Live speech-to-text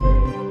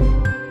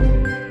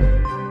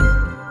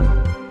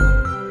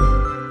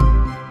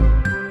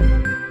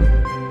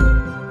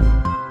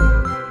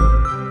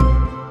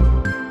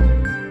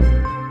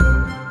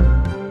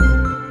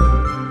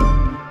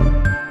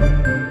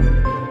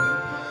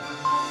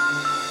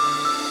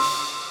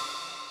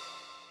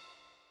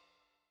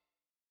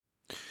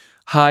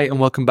Hi, and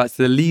welcome back to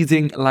the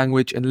Leading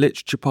Language and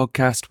Literature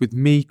podcast with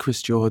me,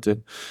 Chris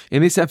Jordan.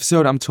 In this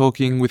episode, I'm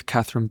talking with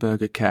Cathryn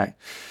Berger Kaye.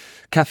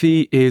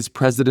 Kaye is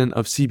president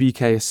of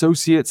CBK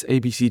Associates,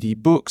 ABCD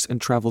Books,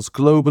 and travels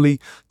globally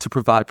to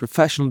provide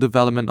professional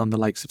development on the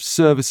likes of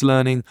service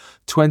learning,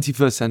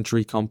 21st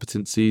century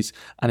competencies,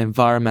 and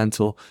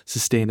environmental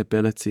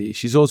sustainability.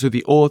 She's also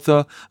the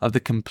author of The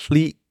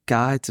Complete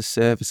Guide to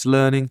Service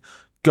Learning,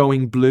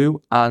 Going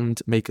Blue,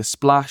 and Make a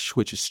Splash,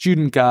 which are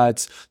student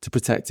guides to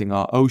protecting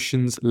our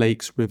oceans,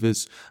 lakes,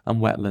 rivers,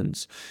 and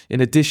wetlands. In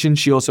addition,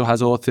 she also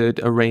has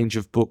authored a range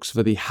of books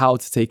for the How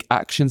to Take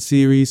Action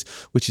series,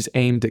 which is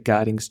aimed at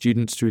guiding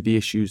students through the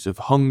issues of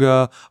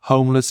hunger,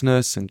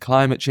 homelessness, and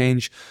climate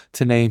change,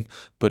 to name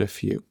but a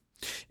few.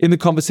 In the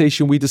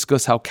conversation, we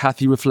discuss how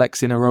Kaye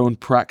reflects in her own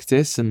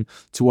practice and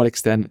to what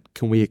extent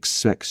can we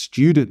expect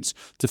students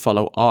to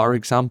follow our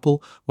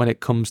example when it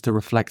comes to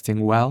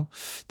reflecting well,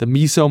 the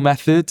MISO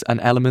method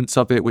and elements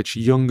of it which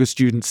younger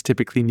students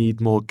typically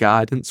need more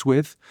guidance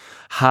with,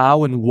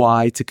 how and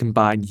why to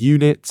combine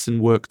units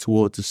and work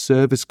towards a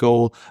service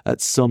goal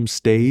at some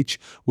stage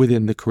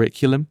within the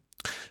curriculum,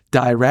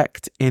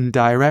 direct,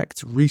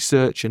 indirect,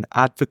 research and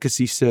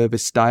advocacy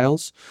service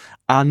styles,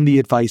 and the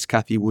advice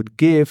Kaye would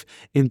give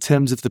in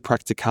terms of the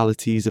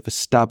practicalities of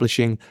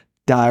establishing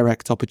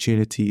direct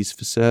opportunities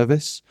for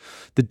service,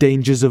 the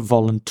dangers of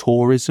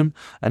volunteerism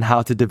and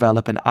how to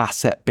develop an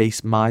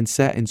asset-based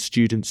mindset in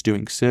students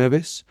doing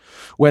service,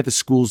 whether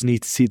schools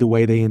need to see the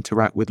way they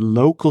interact with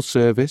local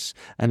service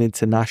and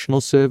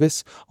international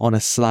service on a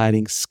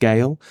sliding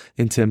scale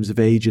in terms of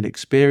age and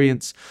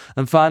experience,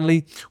 and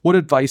finally, what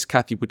advice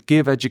Kaye would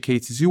give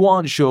educators who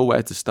aren't sure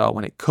where to start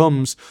when it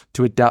comes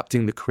to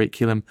adapting the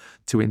curriculum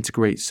to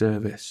integrate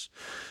service.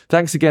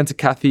 Thanks again to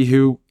Kaye,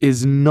 who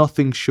is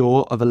nothing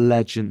short of a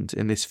legend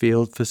in this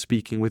field, for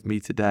speaking with me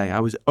today. I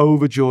was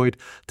overjoyed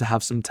to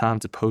have some time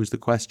to pose the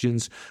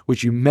questions,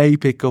 which you may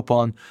pick up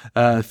on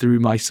through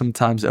my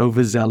sometimes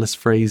overzealous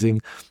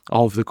phrasing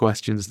of the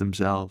questions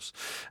themselves.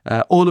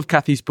 All of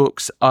Kaye's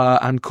books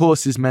and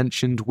courses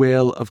mentioned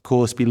will, of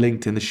course, be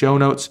linked in the show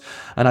notes,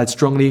 and I'd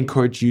strongly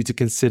encourage you to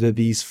consider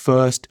these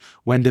first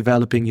when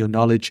developing your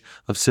knowledge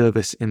of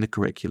service in the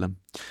curriculum.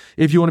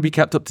 If you want to be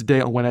kept up to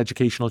date on when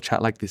educational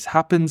chat like this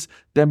happens,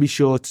 then be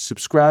sure to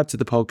subscribe to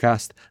the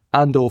podcast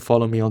and or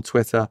follow me on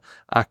Twitter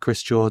at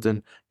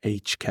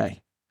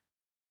ChrisJordanHK.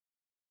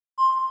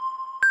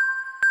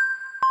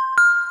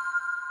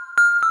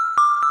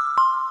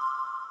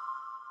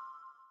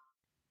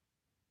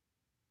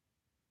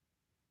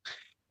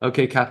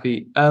 Okay,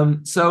 Kaye.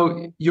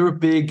 So you're a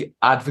big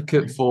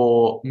advocate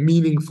for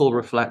meaningful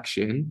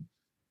reflection.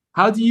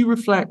 How do you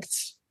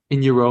reflect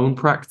in your own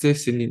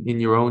practice, in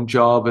your own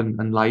job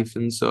and life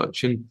and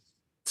such? And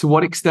to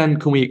what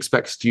extent can we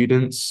expect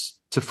students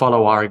to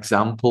follow our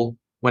example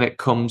when it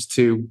comes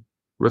to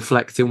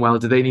reflecting well?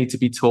 Do they need to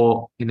be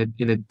taught in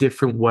a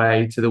different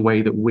way to the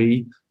way that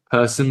we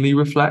personally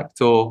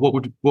reflect? Or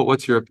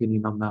what's your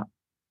opinion on that?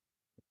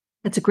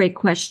 That's a great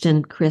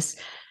question, Chris.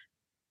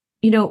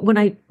 You know, when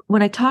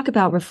I talk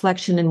about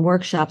reflection in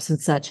workshops and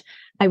such,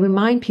 I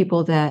remind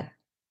people that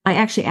I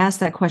actually ask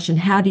that question,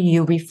 how do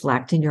you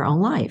reflect in your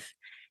own life?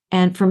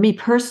 And for me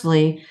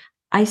personally,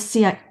 I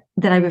see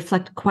that I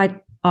reflect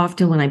quite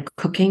often when I'm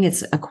cooking.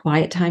 It's a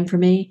quiet time for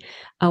me.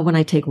 When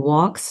I take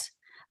walks,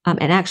 and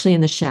actually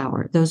in the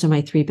shower. Those are my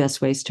three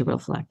best ways to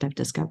reflect, I've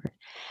discovered.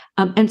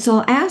 And so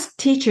I'll ask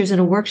teachers in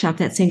a workshop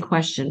that same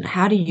question,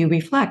 how do you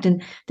reflect?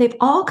 And they have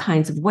all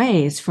kinds of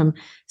ways, from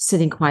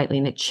sitting quietly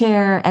in a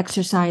chair,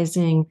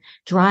 exercising,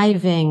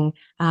 driving,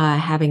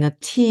 having a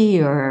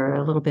tea or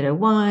a little bit of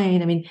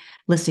wine. I mean,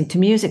 listening to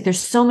music. There's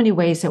so many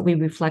ways that we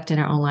reflect in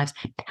our own lives.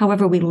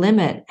 However, we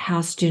limit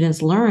how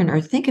students learn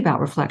or think about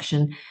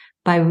reflection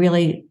by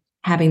really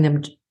having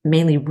them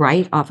mainly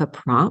write off a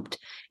prompt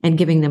and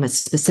giving them a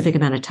specific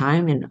amount of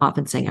time, and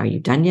often saying, are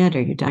you done yet?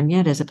 Are you done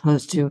yet? As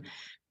opposed to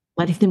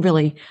letting them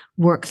really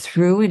work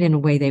through it in a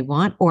way they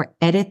want, or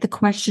edit the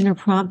question or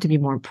prompt to be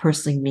more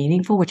personally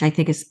meaningful, which I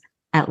think is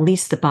at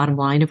least the bottom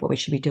line of what we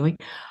should be doing.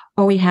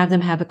 Or we have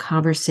them have a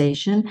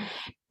conversation.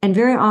 And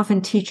very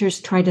often teachers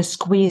try to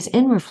squeeze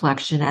in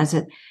reflection as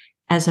a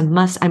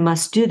must, I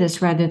must do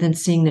this, rather than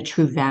seeing the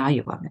true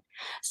value of it.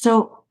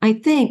 So I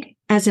think,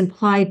 as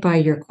implied by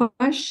your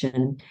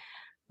question,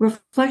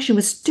 reflection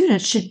with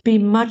students should be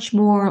much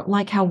more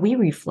like how we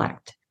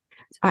reflect.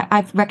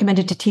 I've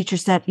recommended to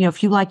teachers that,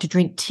 if you like to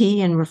drink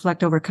tea and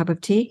reflect over a cup of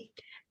tea,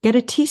 get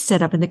a tea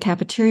set up in the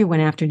cafeteria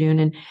one afternoon,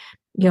 and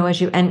as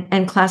you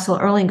end class a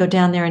little early, and go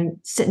down there and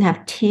sit and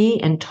have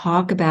tea and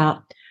talk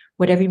about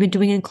whatever you've been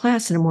doing in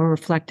class in a more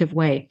reflective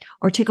way.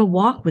 Or take a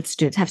walk with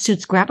students. Have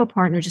students grab a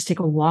partner, just take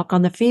a walk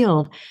on the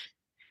field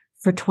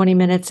for 20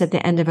 minutes at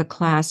the end of a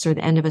class or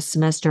the end of a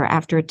semester or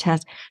after a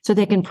test, so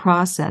they can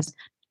process.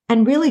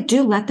 And really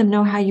do let them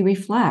know how you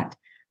reflect.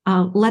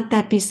 Let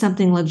that be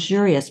something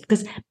luxurious,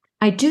 because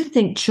I do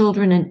think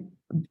children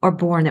are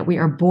born, that we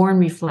are born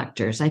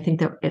reflectors. I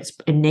think that it's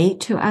innate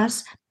to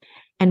us.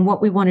 And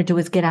what we want to do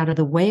is get out of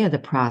the way of the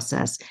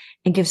process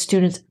and give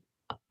students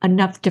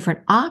enough different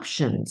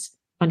options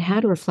on how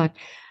to reflect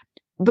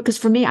because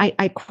for me,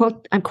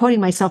 I'm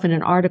quoting myself in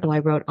an article I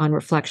wrote on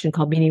reflection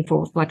called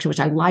Meaningful Reflection, which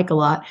I like a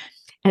lot.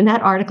 And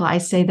that article, I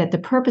say that the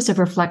purpose of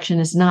reflection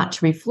is not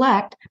to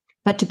reflect,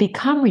 but to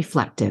become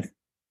reflective.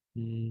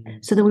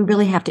 So that we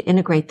really have to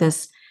integrate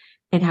this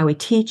in how we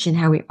teach and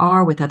how we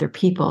are with other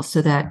people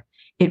so that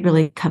it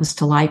really comes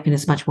to life and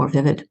is much more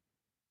vivid.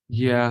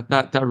 Yeah,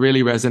 that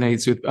really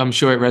resonates with, I'm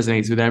sure it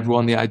resonates with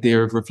everyone, the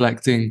idea of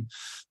reflecting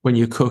when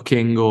you're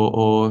cooking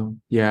or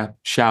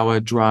shower,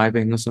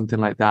 driving or something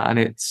like that. And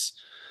it's,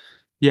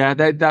 yeah,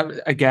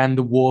 that again,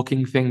 the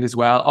walking thing as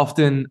well.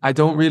 Often I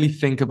don't really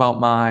think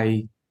about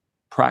my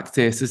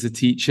practice as a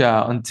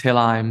teacher until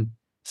I'm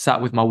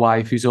sat with my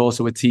wife, who's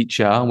also a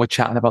teacher, and we're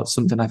chatting about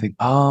something. I think,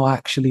 oh,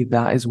 actually,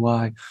 that is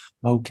why.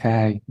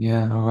 Okay,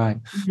 yeah, all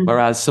right. Mm-hmm.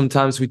 Whereas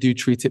sometimes we do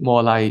treat it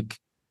more like,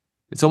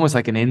 it's almost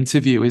like an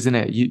interview, isn't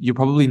it? You're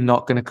probably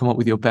not going to come up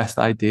with your best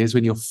ideas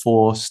when you're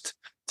forced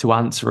to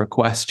answer a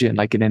question,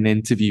 like in an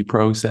interview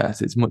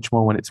process. It's much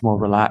more when it's more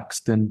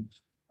relaxed and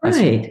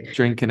Right.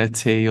 drinking a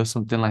tea or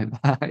something like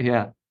that.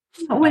 Yeah.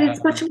 When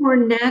it's much more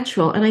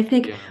natural. And I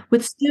think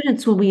with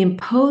students, when we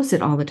impose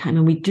it all the time,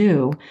 and we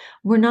do,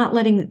 we're not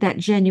letting that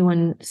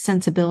genuine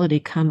sensibility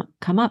come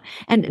up.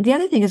 And the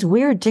other thing is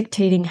we're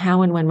dictating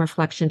how and when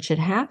reflection should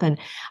happen.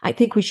 I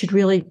think we should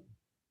really,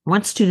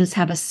 once students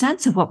have a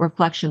sense of what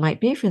reflection might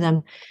be for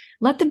them,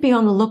 let them be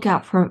on the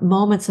lookout for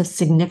moments of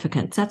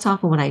significance. That's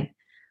often what I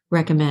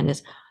recommend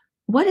is,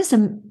 what is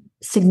a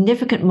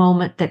significant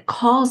moment that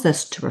calls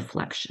us to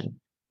reflection,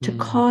 to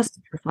cause us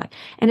to reflect?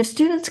 And if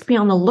students can be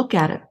on the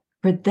lookout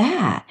for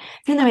that,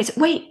 then they might say,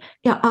 wait,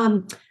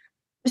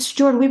 Mr.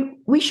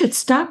 Jordan, we should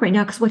stop right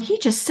now because what he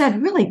just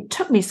said really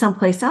took me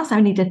someplace else.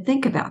 I need to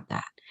think about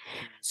that.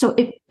 So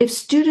if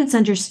students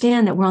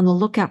understand that we're on the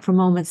lookout for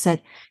moments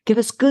that give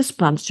us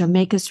goosebumps or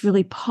make us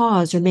really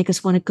pause or make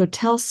us want to go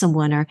tell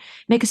someone or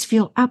make us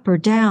feel up or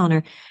down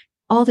or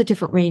all the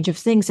different range of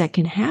things that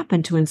can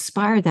happen to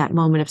inspire that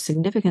moment of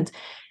significance,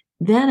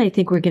 then I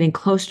think we're getting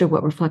closer to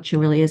what reflection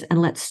really is,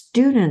 and let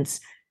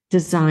students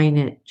design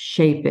it,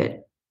 shape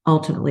it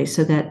ultimately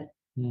so that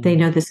they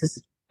know this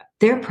is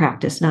their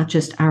practice, not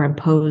just our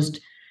imposed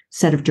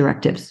set of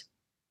directives.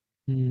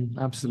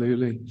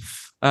 Absolutely.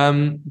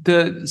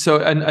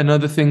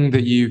 Another thing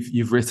that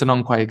you've written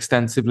on quite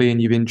extensively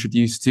and you've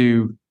introduced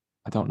to,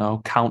 I don't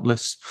know,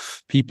 countless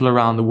people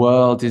around the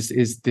world is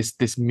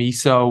this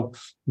MISO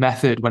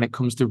method when it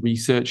comes to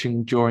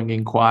researching during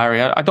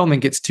inquiry. I don't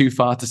think it's too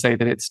far to say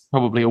that it's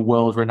probably a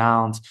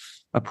world-renowned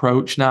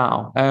approach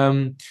now.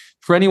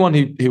 For anyone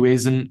who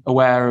isn't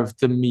aware of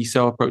the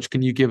MISO approach,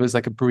 can you give us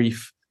like a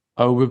brief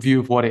overview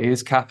of what it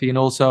is, Kathy, and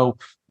also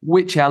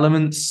which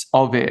elements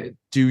of it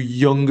do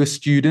younger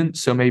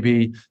students, so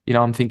maybe,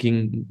 I'm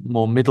thinking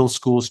more middle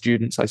school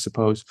students, I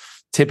suppose,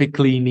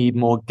 typically need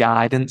more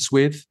guidance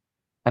with,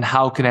 and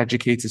how can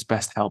educators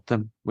best help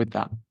them with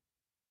that?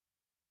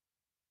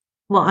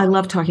 Well, I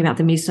love talking about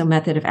the MISO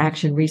method of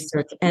action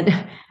research,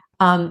 and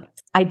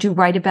I do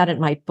write about it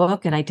in my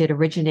book, and I did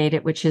originate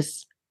it, which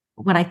is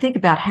when I think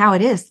about how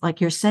it is,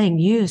 like you're saying,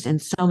 used in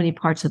so many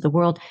parts of the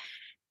world.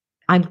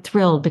 I'm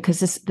thrilled because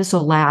this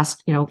will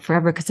last,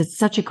 forever, because it's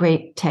such a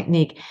great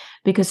technique.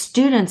 Because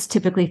students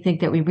typically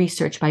think that we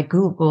research by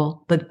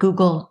Google, but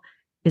Google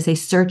is a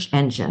search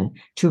engine.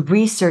 To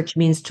research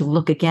means to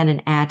look again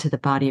and add to the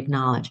body of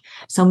knowledge.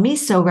 So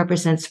MISO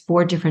represents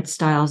 4 different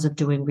styles of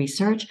doing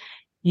research,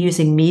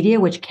 using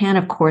media, which can,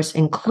 of course,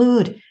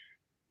 include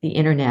the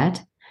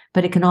internet,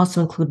 but it can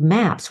also include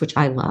maps, which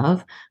I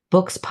love,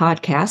 books,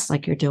 podcasts,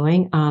 like you're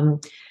doing,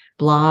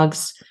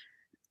 blogs,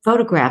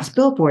 photographs,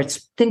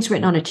 billboards, things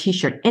written on a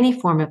t-shirt, any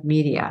form of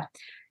media.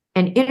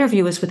 An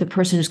interview is with a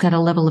person who's got a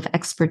level of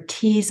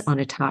expertise on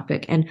a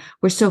topic. And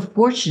we're so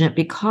fortunate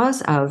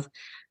because of,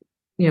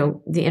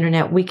 the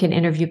internet, we can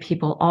interview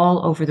people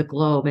all over the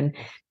globe. And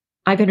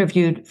I've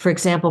interviewed, for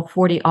example,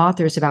 40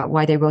 authors about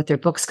why they wrote their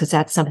books, because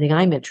that's something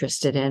I'm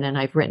interested in, and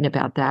I've written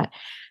about that.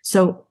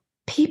 So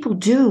people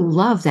do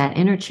love that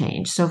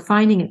interchange. So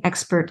finding an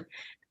expert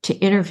to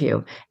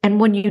interview. And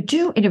when you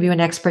do interview an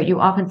expert, you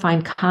often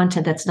find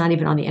content that's not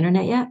even on the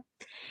internet yet.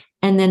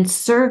 And then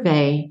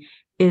survey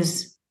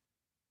is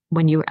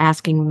when you're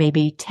asking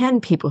maybe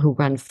 10 people who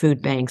run food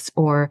banks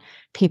or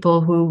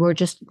people who were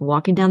just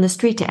walking down the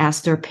street to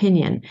ask their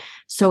opinion.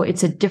 So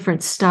it's a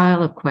different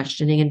style of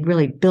questioning and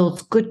really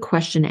builds good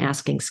question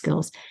asking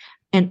skills.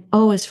 And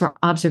O is for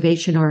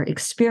observation or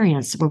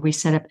experience, where we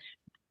set up,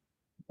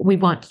 we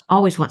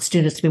always want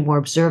students to be more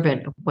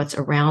observant of what's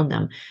around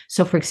them.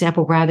 So, for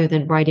example, rather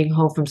than writing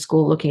home from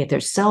school looking at their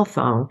cell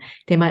phone,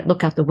 they might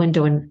look out the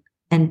window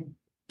and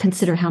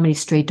consider how many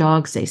stray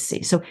dogs they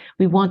see. So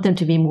we want them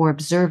to be more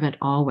observant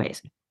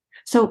always.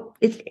 So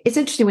it's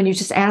interesting when you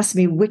just asked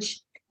me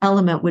which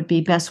element would be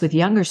best with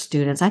younger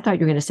students. I thought you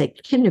were going to say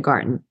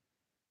kindergarten.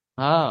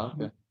 Oh,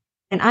 okay.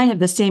 And I have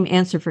the same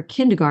answer for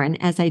kindergarten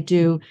as I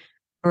do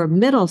or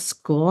middle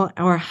school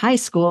or high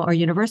school or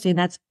university, and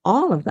that's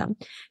all of them.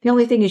 The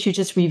only thing is you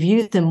just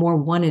review them more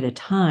one at a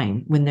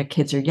time when their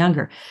kids are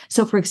younger.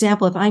 So for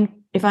example,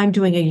 if I'm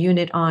doing a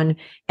unit on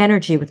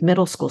energy with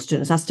middle school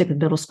students, I'll stick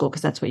with middle school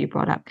because that's what you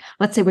brought up.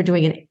 Let's say we're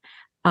doing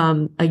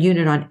a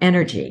unit on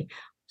energy.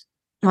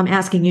 I'm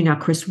asking you now,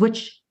 Chris,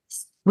 which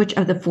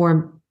of the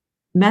four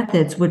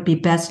methods would be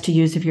best to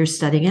use if you're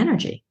studying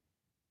energy?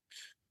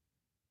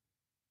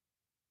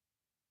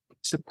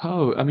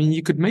 Suppose, I mean,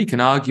 you could make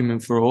an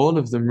argument for all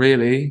of them,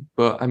 really,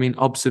 but I mean,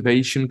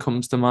 observation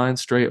comes to mind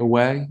straight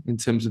away in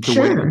terms of the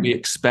way that we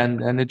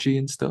expend energy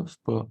and stuff.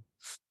 But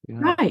yeah.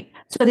 Right.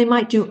 So they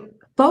might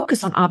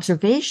focus on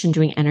observation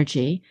doing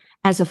energy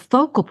as a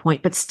focal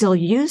point, but still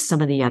use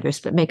some of the others,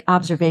 but make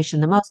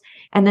observation the most.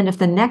 And then if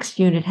the next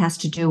unit has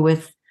to do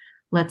with,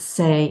 let's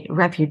say,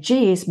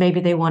 refugees, maybe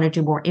they want to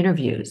do more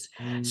interviews.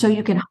 So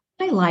you can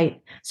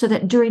highlight so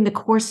that during the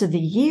course of the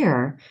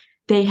year,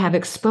 they have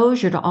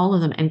exposure to all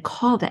of them and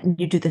call that. And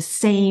you do the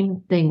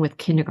same thing with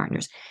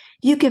kindergartners.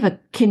 You give a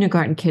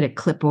kindergarten kid a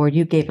clipboard,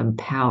 you gave them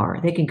power.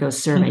 They can go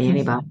survey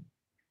anybody.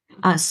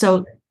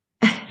 So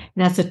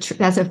that's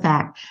a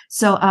fact.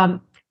 So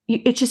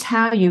it's just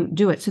how you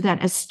do it. So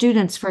that as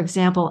students, for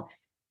example,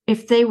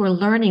 if they were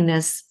learning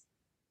this,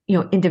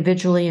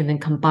 individually and then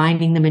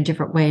combining them in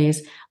different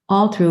ways,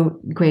 all through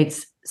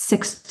grades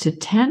 6 to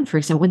 10, for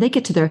example, when they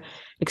get to their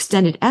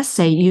extended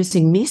essay,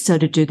 using MISO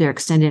to do their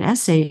extended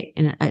essay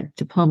in a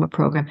diploma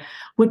program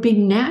would be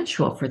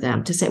natural for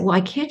them to say, well,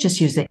 I can't just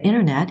use the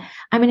internet.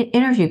 I'm going to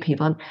interview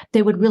people. And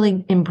they would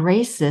really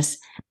embrace this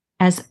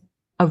as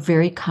a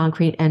very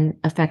concrete and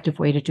effective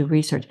way to do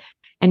research.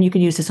 And you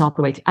can use this all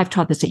the way. I've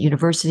taught this at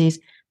universities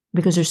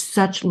because there's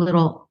such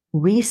little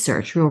real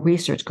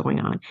research going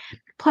on.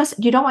 Plus,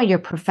 you don't want your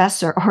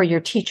professor or your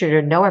teacher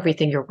to know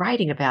everything you're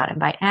writing about. And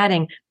by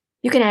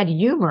you can add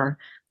humor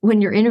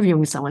when you're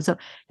interviewing someone. So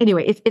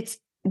anyway,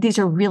 these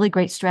are really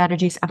great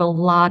strategies. I have a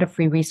lot of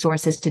free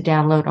resources to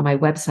download on my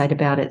website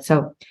about it.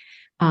 So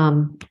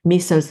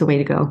MISO is the way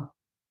to go.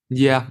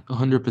 Yeah,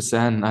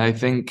 100%. I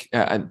think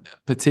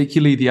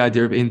particularly the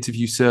idea of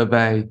interview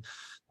survey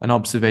and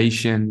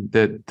observation,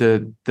 that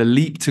the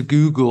leap to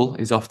Google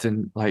is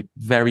often like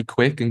very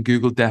quick, and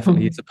Google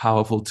definitely is a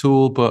powerful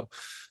tool. But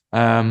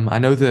I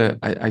know that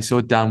I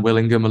saw Dan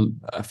Willingham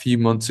a few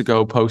months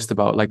ago post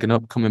about like an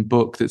upcoming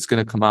book that's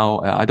going to come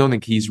out. I don't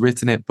think he's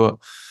written it, but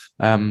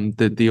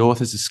the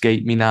authors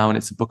escape me now, and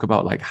it's a book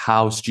about like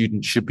how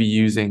students should be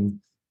using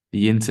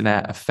the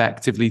internet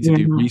effectively to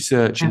do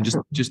research. And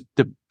just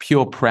the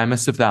pure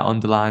premise of that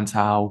underlines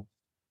how,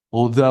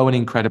 although an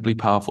incredibly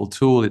powerful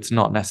tool, it's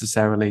not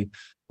necessarily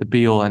the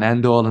be all and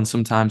end all. And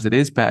sometimes it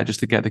is better just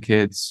to get the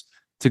kids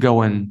to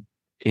go and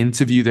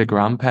interview their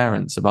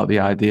grandparents about the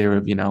idea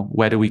of,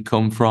 where do we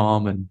come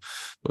from, and,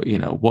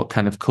 what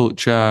kind of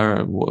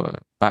culture or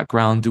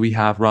background do we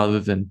have, rather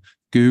than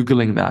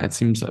Googling that. It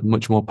seems like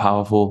much more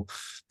powerful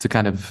to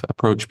kind of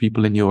approach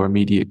people in your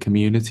immediate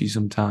community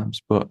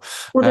sometimes. But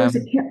there was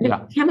a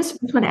chemist.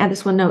 I just want to add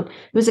this one note. There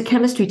was a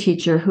chemistry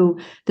teacher who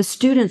the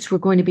students were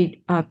going to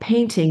be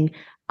painting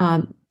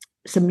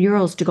some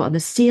murals to go on the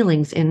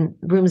ceilings in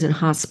rooms in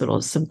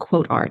hospitals, some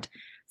quote art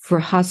for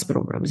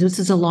hospital rooms. This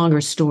is a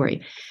longer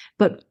story,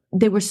 but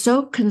they were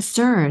so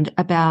concerned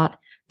about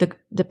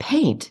the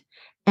paint.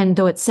 And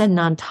though it said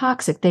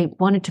non-toxic, they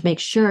wanted to make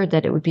sure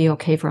that it would be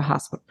okay for a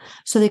hospital.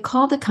 So they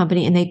called the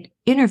company and they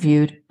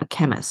interviewed a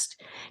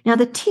chemist. Now,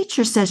 the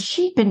teacher says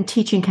she'd been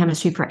teaching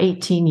chemistry for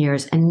 18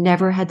 years and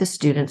never had the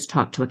students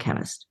talk to a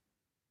chemist.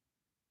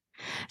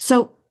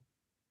 So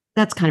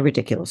that's kind of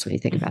ridiculous when you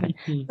think about it.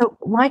 So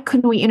why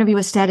couldn't we interview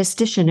a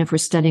statistician if we're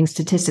studying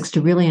statistics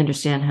to really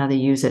understand how they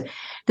use it?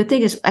 The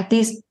thing is,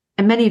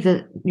 and many of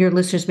your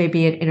listeners may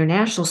be at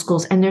international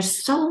schools, and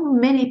there's so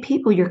many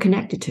people you're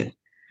connected to.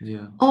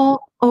 Yeah.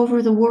 All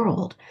over the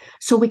world.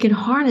 So we can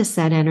harness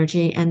that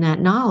energy and that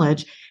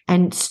knowledge,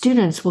 and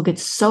students will get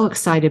so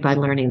excited by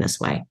learning this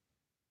way.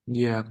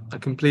 Yeah, I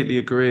completely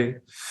agree.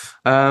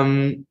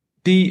 Another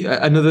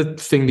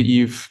thing that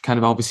you've kind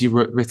of obviously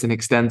written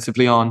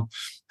extensively on,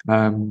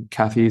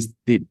 Kathy, is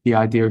the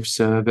idea of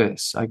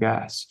service, I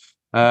guess.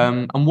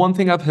 And one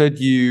thing I've heard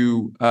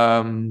you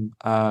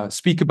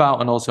speak about,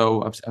 and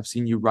also I've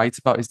seen you write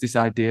about, is this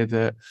idea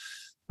that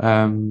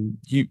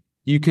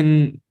you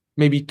can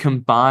maybe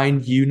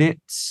combine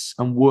units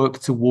and work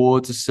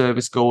towards a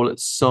service goal at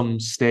some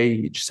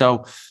stage.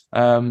 So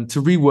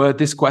to reword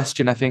this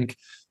question, I think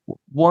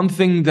one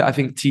thing that I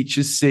think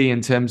teachers see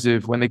in terms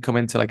of when they come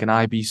into like an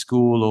IB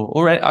school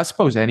or I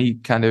suppose any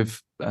kind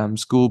of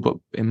school, but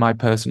in my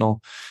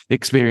personal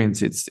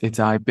experience, it's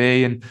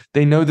IB, and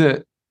they know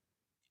that,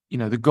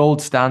 the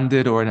gold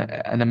standard or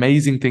an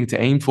amazing thing to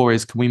aim for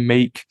is, can we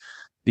make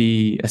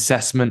the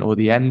assessment or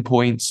the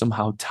endpoint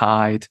somehow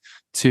tied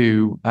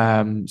to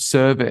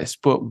service?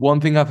 But one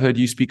thing I've heard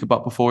you speak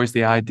about before is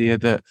the idea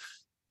that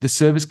the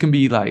service can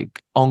be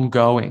like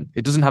ongoing.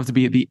 It doesn't have to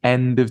be at the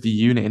end of the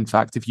unit. In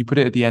fact, if you put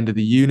it at the end of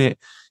the unit,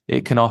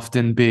 it can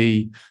often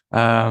be,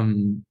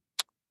 it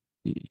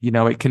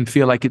can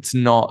feel like it's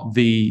not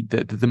the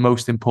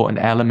most important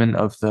element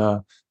of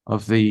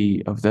of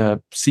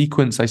the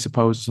sequence, I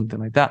suppose, or something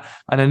like that.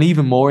 And an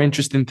even more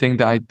interesting thing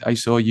that I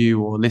saw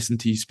you or listened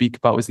to you speak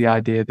about was the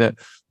idea that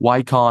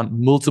why can't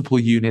multiple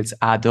units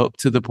add up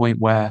to the point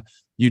where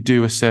you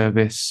do a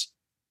service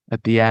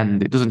at the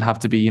end? It doesn't have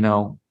to be,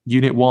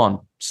 unit one,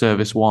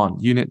 service one,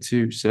 unit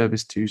two,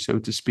 service two, so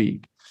to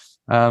speak.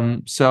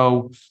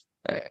 So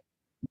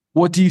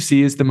what do you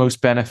see as the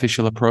most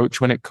beneficial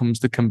approach when it comes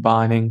to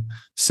combining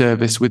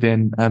service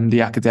within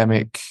the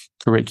academic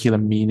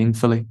curriculum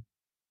meaningfully?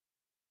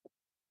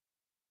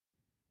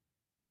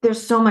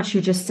 There's so much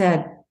you just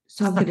said,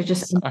 so I'm going to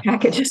just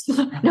unpack it.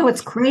 No, it's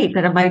great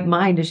that my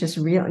mind is just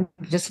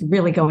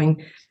really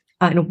going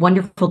in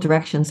wonderful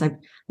directions. I've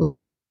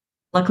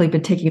luckily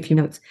been taking a few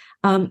notes.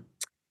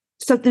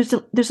 So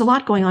there's a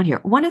lot going on here.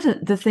 One of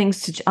the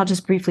things I'll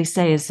just briefly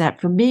say is that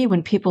for me,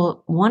 when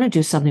people want to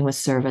do something with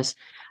service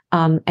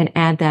and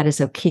add that as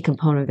a key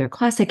component of their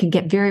class, they can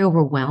get very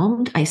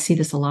overwhelmed. I see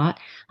this a lot.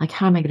 Like,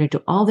 how am I going to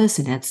do all this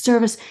and add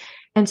service?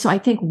 And so I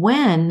think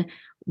when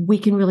we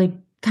can really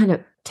kind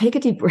of take a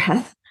deep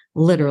breath,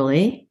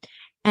 literally,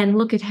 and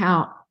look at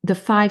how the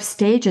 5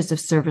 stages of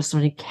service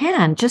learning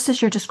can, just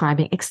as you're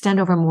describing, extend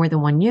over more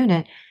than one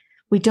unit,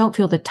 we don't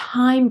feel the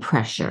time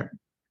pressure,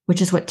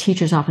 which is what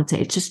teachers often say.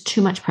 It's just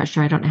too much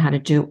pressure. I don't know how to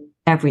do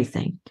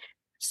everything.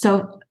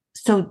 So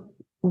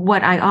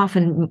what I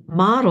often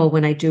model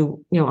when I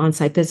do,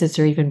 on-site visits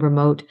or even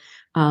remote,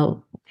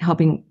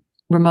 helping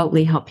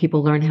remotely help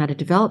people learn how to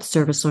develop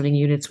service learning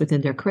units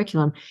within their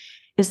curriculum,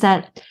 is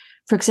that,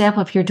 for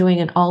example, if you're doing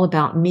an all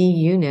about me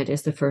unit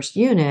as the first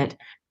unit,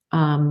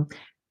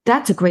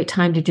 that's a great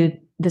time to do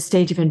the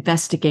stage of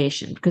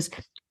investigation. Because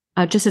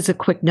just as a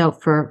quick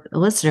note for the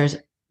listeners,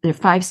 there are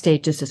 5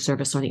 stages of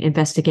service learning: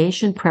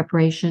 investigation,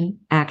 preparation,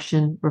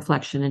 action,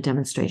 reflection, and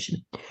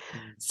demonstration.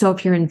 So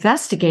if you're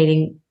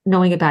investigating,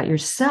 knowing about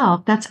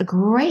yourself, that's a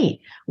great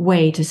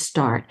way to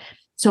start.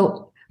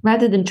 So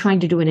rather than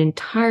trying to do an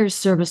entire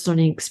service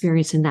learning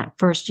experience in that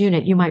first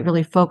unit, you might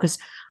really focus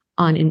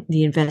on in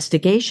the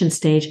investigation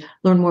stage,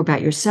 learn more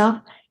about yourself,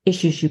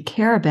 issues you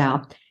care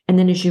about. And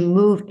then as you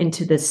move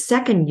into the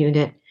second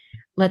unit,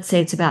 let's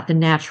say it's about the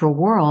natural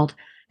world,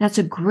 that's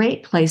a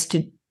great place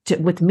to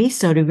with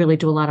MISO to really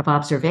do a lot of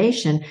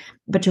observation,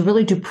 but to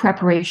really do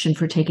preparation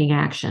for taking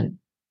action.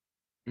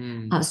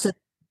 So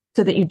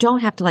that you don't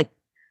have to like,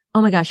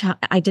 oh my gosh,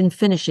 I didn't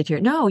finish it here.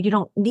 No, you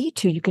don't need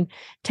to. You can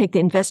take the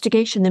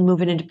investigation, then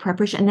move it into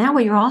preparation. And now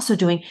what you're also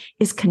doing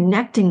is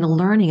connecting the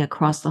learning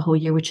across the whole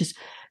year, which is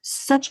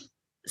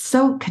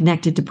so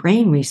connected to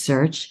brain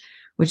research,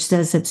 which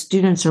says that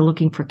students are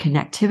looking for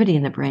connectivity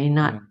in the brain,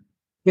 not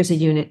there's a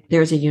unit,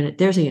 there's a unit,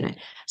 there's a unit.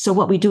 So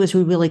what we do is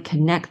we really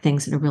connect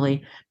things in a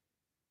really,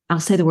 I'll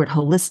say the word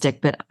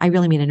holistic, but I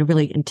really mean in a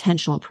really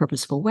intentional and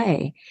purposeful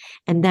way.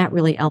 And that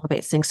really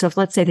elevates things. So if,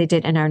 let's say they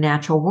did in our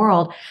natural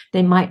world,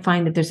 they might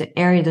find that there's an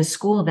area of the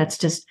school that's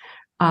just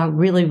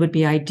really would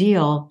be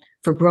ideal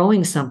for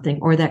growing something,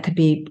 or that could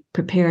be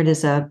prepared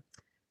as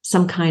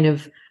some kind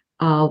of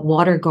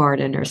water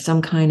garden or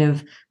some kind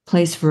of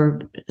place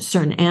for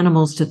certain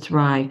animals to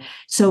thrive.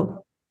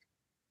 So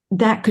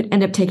that could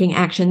end up taking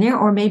action there.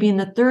 Or maybe in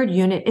the third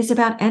unit is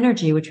about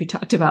energy, which we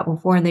talked about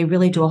before, and they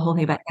really do a whole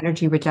thing about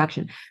energy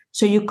reduction.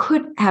 So you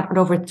could have it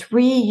over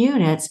 3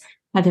 units,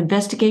 have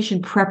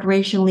investigation,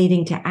 preparation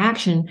leading to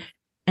action,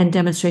 and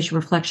demonstration,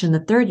 reflection in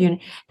the third unit.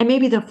 And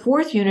maybe the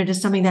 4th unit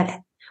is something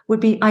that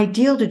would be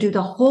ideal to do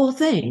the whole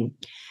thing.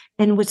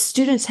 And with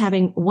students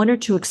having 1 or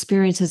 2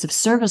 experiences of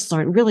service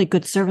learning, really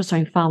good service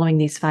learning following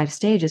these 5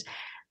 stages,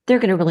 they're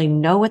going to really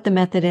know what the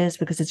method is,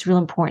 because it's real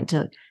important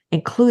to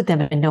include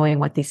them in knowing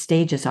what these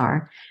stages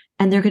are.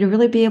 And they're going to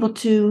really be able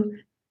to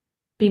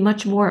be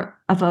much more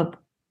of a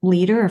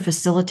leader or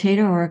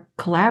facilitator or a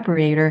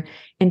collaborator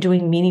in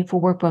doing meaningful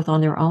work, both on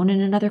their own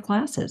and in other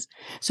classes.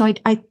 So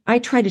I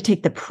try to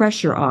take the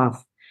pressure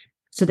off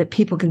so that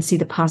people can see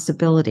the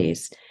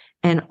possibilities.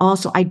 And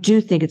also, I do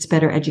think it's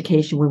better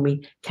education when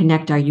we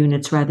connect our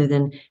units rather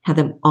than have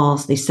them all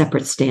these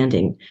separate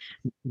standing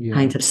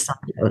kinds of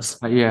silos.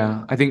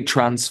 Yeah, I think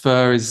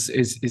transfer is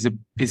a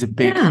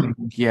big thing.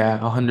 Yeah,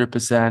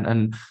 100%.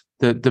 And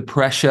the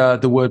pressure,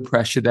 the word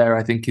pressure there,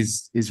 I think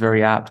is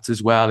very apt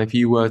as well. If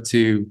you were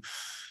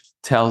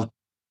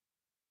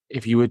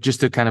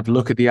just to kind of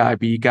look at the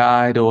IB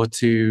guide, or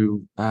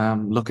to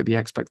look at the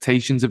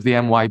expectations of the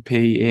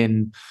MYP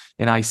in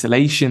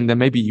isolation, then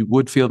maybe you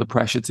would feel the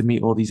pressure to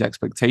meet all these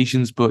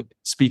expectations. But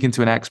speaking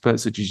to an expert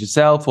such as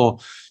yourself, or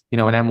an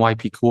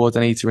MYP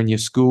coordinator in your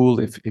school,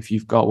 if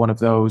you've got one of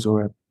those,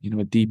 or a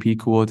DP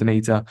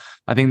coordinator,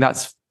 I think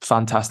that's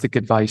fantastic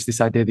advice.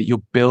 This idea that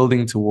you're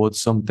building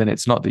towards something.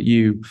 It's not that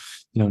you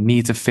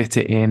need to fit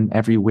it in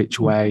every which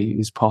way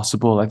is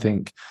possible. I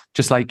think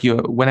just like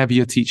whenever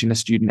you're teaching a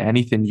student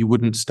anything, you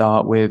wouldn't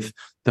start with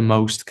the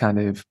most kind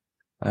of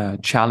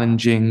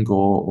challenging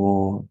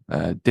or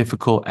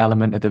difficult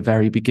element at the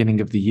very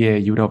beginning of the year.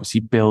 You would obviously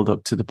build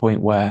up to the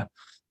point where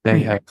they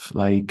have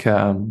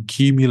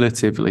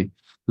cumulatively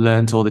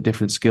learned all the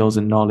different skills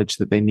and knowledge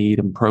that they need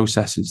and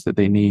processes that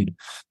they need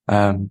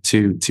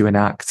to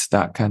enact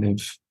that kind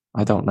of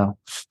I don't know,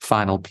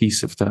 final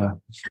piece of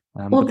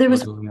Well, the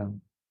puzzle. Yeah.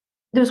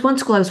 there was one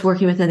school I was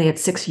working with, and they had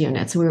 6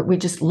 units. We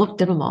just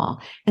looked at them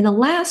all. And the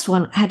last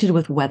one had to do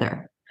with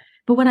weather.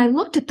 But when I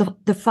looked at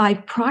the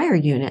 5 prior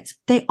units,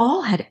 they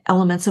all had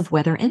elements of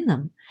weather in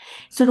them.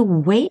 So to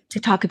wait to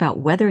talk about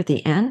weather at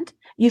the end,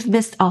 you've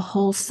missed a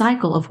whole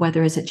cycle of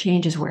weather as it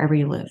changes wherever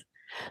you live.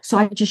 So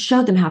I just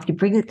showed them how if you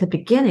bring it at the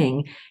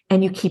beginning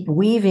and you keep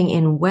weaving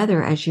in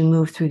weather as you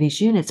move through these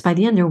units, by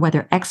the end, they're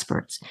weather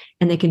experts,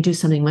 and they can do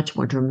something much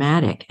more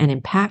dramatic and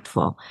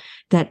impactful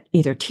that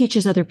either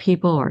teaches other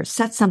people or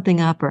sets something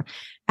up or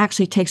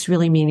actually takes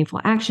really meaningful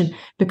action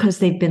because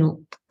they've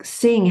been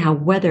seeing how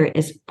weather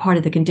is part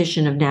of the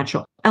condition of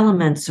natural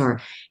elements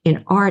or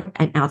in art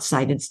and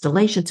outside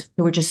installations.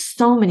 There were just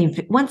so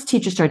many. Once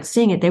teachers started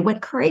seeing it, they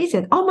went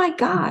crazy. Oh my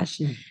gosh,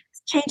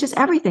 this changes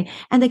everything.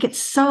 And they get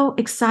so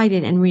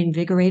excited and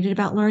reinvigorated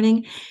about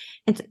learning.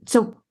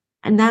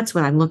 And that's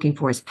what I'm looking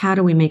for is how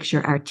do we make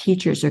sure our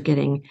teachers are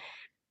getting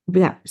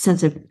that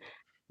sense of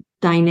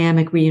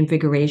dynamic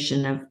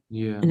reinvigoration of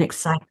an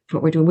excitement for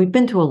what we're doing. We've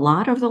been through a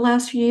lot over the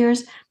last few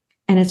years,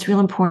 and it's real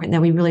important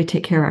that we really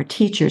take care of our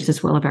teachers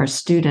as well as our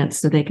students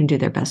so they can do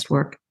their best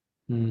work.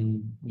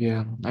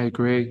 Yeah, I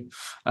agree.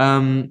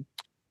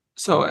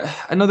 So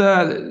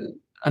another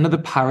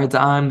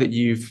paradigm that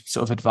you've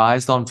sort of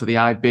advised on for the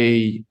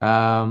IB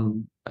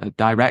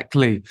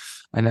directly,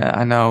 and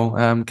I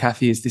know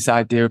Kathy, is this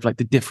idea of like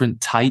the different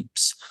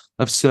types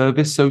of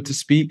service, so to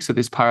speak. So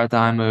this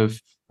paradigm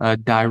of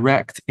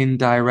direct,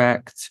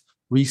 indirect,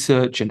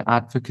 research and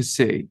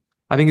advocacy.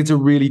 I think it's a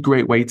really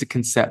great way to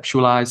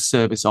conceptualize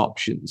service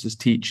options as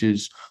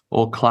teachers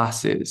or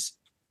classes.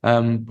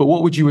 But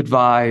what would you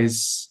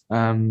advise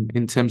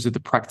in terms of the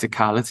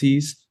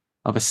practicalities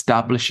of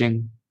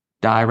establishing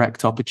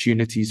direct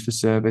opportunities for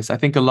service? I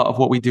think a lot of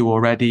what we do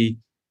already,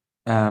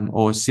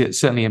 or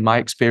certainly in my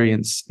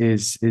experience,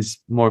 is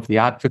more of the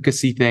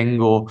advocacy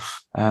thing or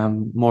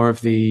more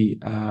of the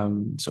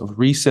sort of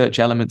research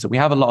elements. And we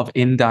have a lot of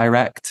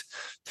indirect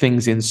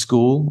things in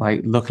school.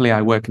 Like, luckily,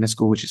 I work in a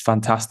school which is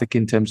fantastic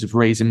in terms of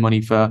raising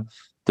money for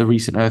the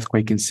recent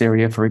earthquake in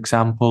Syria, for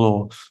example,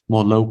 or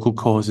more local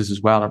causes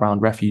as well around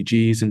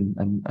refugees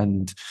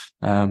and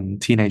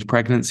teenage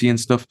pregnancy and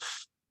stuff.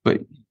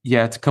 But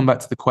yeah, to come back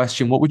to the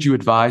question, what would you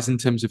advise in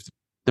terms of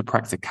the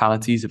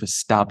practicalities of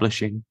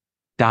establishing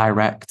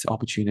direct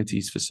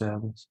opportunities for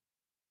service?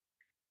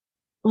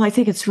 Well, I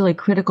think it's really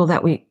critical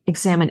that we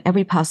examine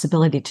every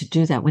possibility to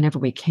do that whenever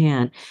we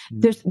can.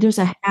 There's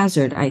a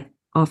hazard I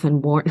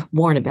often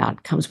warn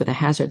about, comes with a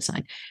hazard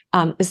sign,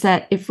 is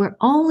that if we're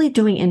only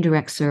doing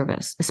indirect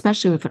service,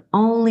 especially if it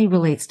only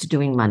relates to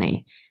doing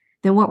money,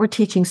 then what we're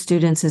teaching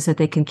students is that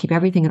they can keep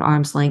everything at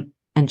arm's length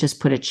and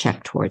just put a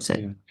check towards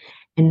it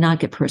and not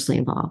get personally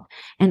involved.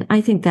 And I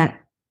think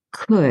that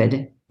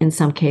could, in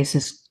some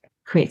cases,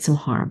 create some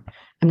harm.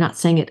 I'm not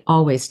saying it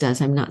always does.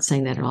 I'm not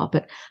saying that at all.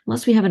 But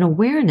unless we have an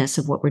awareness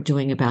of what we're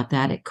doing about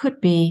that, it could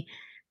be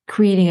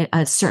creating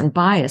a certain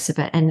bias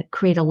and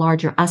create a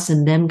larger us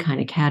and them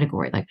kind of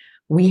category. Like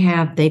we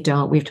have, they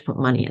don't, we have to put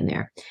money in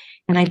there.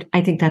 And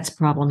I think that's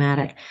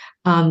problematic.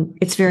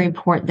 It's very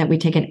important that we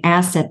take an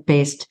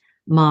asset-based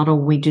model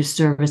when we do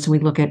service and we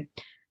look at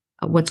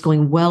what's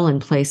going well in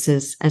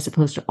places as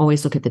opposed to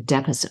always look at the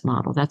deficit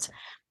model. That's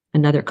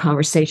another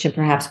conversation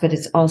perhaps, but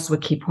it's also a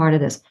key part of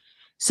this.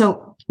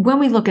 So when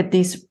we look at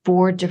these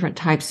 4 different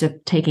types of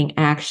taking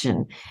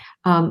action,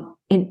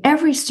 in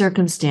every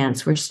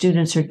circumstance where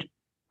students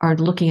are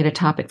looking at a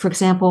topic, for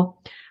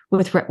example,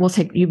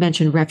 you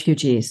mentioned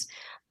refugees.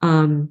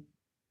 Once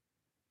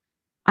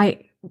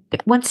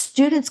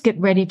students get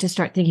ready to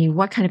start thinking,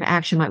 what kind of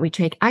action might we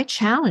take? I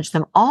challenge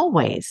them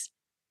always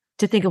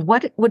to think of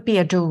what would be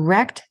a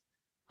direct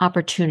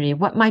opportunity,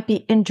 what might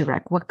be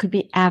indirect, what could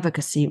be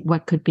advocacy,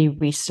 what could be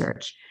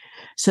research,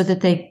 so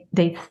that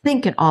they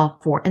think it all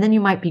 4. And then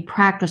you might be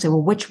practicing,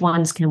 well, which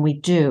ones can we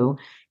do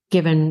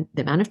given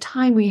the amount of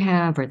time we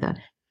have or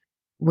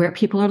where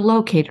people are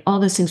located, all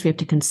those things we have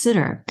to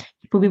consider.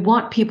 But we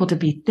want people to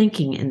be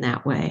thinking in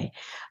that way.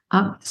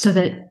 So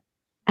that,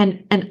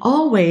 and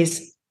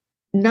always,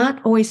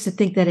 not always to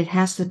think that it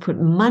has to put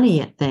money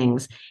at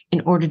things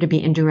in order to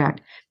be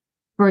indirect.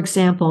 For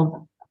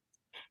example,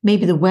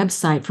 maybe the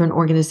website for an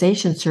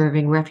organization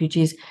serving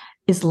refugees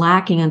is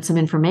lacking on some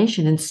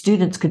information, and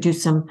students could do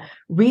some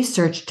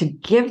research to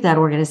give that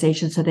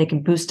organization so they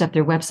can boost up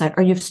their website.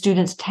 Or you have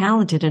students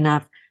talented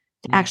enough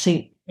to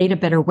actually create a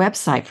better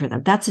website for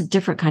them. That's a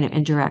different kind of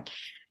indirect.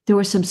 There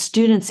were some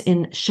students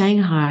in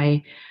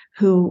Shanghai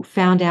who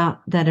found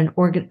out that an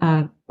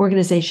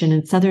organization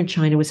in southern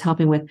China was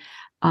helping with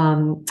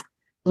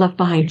left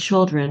behind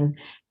children.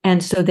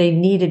 And so they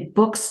needed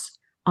books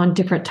on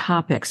different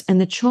topics. And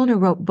the children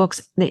wrote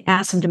books. They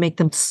asked them to make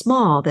them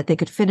small that they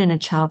could fit in a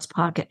child's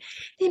pocket.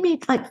 They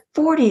made like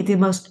 40 of the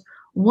most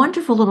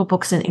wonderful little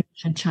books in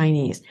English and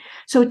Chinese.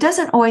 So it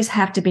doesn't always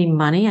have to be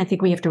money. I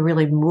think we have to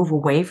really move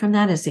away from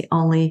that as the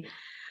only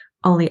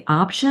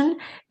option.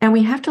 And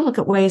we have to look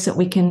at ways that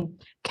we can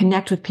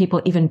connect with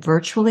people even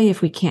virtually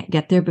if we can't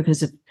get there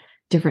because of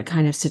different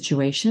kind of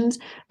situations.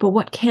 But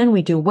what can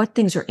we do? What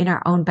things are in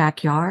our own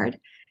backyard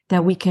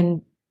that we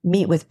can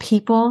meet with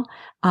people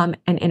and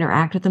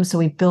interact with them?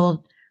 So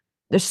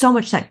there's so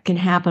much that can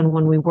happen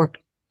when we work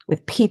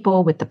with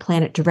people, with the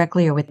planet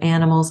directly, or with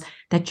animals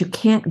that you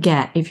can't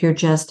get if you're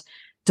just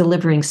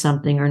delivering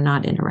something or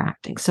not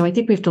interacting. So I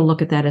think we have to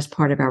look at that as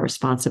part of our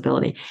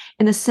responsibility.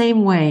 In the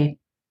same way,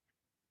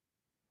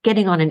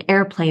 getting on an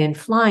airplane and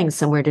flying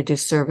somewhere to do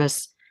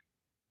service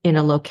in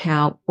a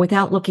locale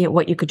without looking at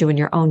what you could do in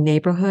your own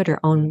neighborhood or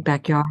own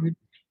backyard,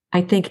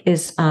 I think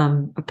is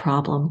a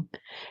problem.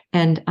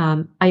 And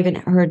I even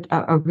heard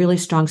a really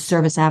strong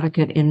service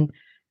advocate in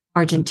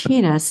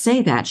Argentina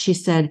say that. She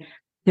said,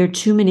 there are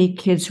too many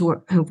kids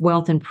who have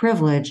wealth and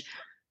privilege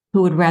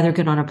who would rather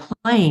get on a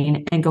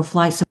plane and go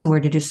fly somewhere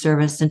to do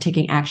service than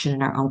taking action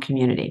in our own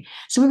community.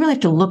 So we really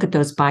have to look at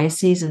those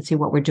biases and see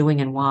what we're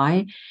doing and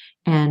why,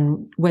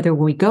 and whether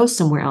when we go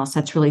somewhere else,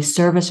 that's really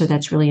service or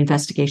that's really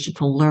investigation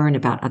to learn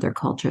about other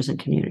cultures and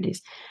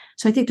communities.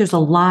 So I think there's a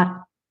lot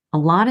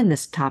in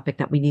this topic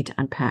that we need to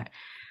unpack.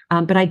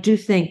 But I do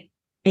think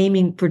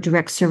aiming for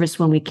direct service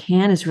when we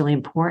can is really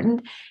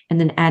important. And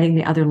then adding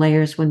the other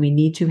layers when we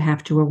need to,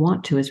 have to, or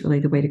want to is really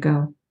the way to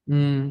go.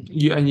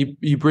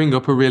 You bring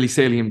up a really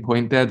salient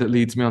point there that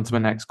leads me on to my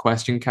next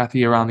question,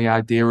 Kathy, around the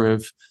idea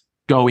of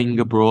going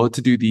abroad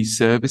to do these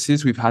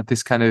services. We've had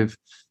this kind of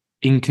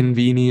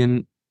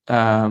inconvenient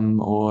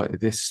or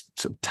this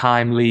sort of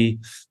timely,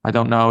 I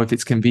don't know if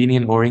it's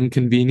convenient or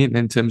inconvenient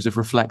in terms of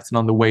reflecting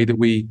on the way that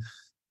we,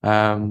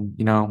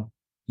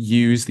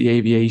 use the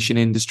aviation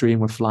industry, and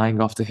we're flying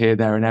off to here,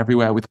 there, and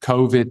everywhere, with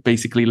COVID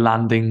basically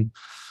landing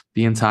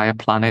the entire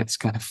planet's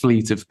kind of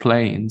fleet of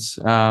planes.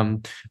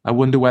 I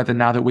wonder whether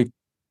now that we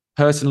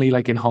personally,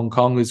 like in Hong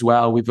Kong as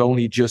well, we've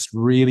only just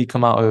really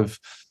come out of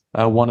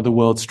one of the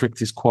world's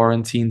strictest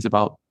quarantines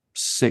about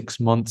 6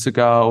 months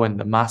ago,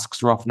 and the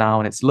masks are off now,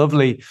 and it's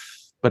lovely.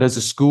 But as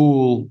a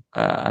school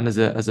and as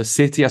a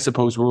city, I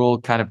suppose we're all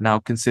kind of now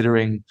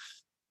considering,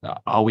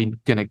 are we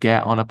going to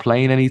get on a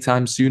plane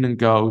anytime soon and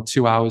go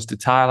 2 hours to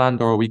Thailand?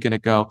 Or are we going to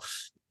go,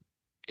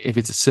 if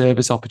it's a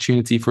service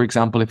opportunity, for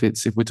example, if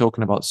we're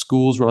talking about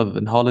schools rather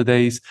than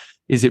holidays,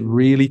 is it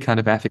really kind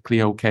of ethically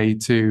okay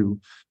to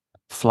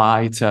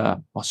fly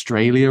to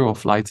Australia or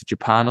fly to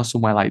Japan or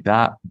somewhere like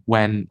that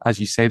when, as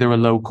you say, there are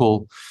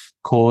local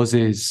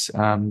causes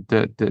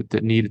that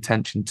need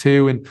attention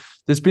too? And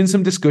there's been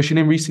some discussion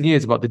in recent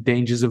years about the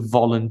dangers of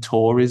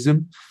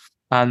voluntourism.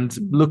 And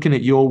looking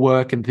at your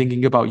work and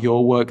thinking about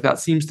your work, that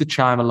seems to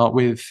chime a lot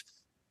with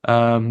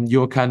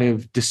your kind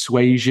of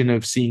dissuasion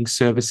of seeing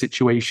service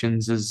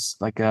situations as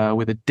like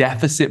with a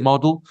deficit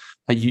model.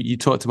 You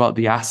talked about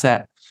the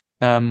asset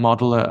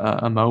model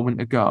a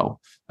moment ago.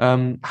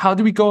 How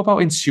do we go about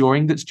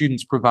ensuring that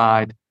students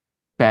provide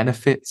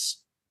benefits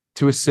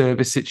to a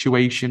service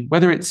situation,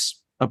 whether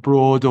it's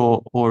abroad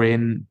or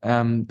in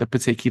the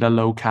particular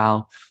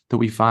locale that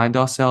we find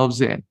ourselves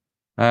in?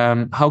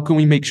 How can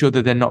we make sure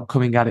that they're not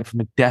coming at it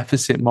from a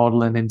deficit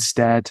model, and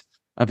instead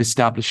of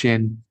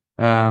establishing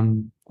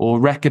or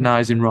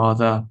recognizing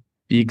rather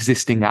the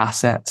existing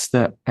assets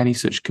that any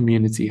such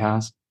community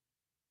has?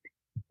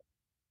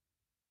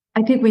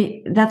 I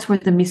think that's where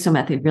the MISO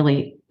method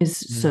really is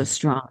so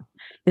strong,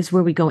 is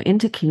where we go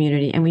into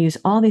community and we use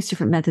all these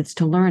different methods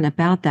to learn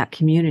about that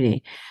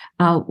community.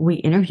 We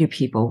interview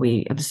people,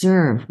 we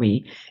observe,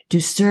 we do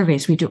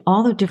surveys, we do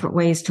all the different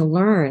ways to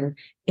learn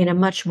in a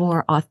much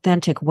more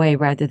authentic way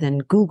rather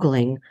than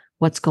Googling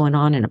what's going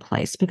on in a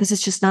place, because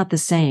it's just not the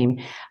same.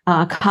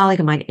 A colleague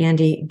of mine,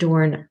 Andy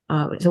Dorn, it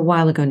was a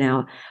while ago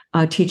now,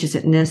 teaches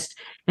at NIST,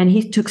 and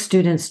he took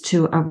students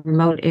to a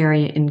remote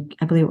area in,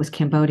 I believe it was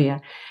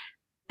Cambodia,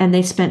 and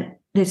they spent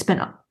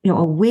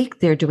a week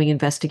there doing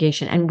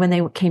investigation. And when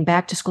they came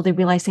back to school, they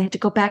realized they had to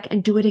go back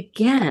and do it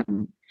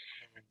again.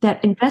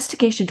 That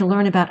investigation to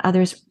learn about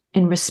others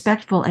in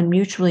respectful and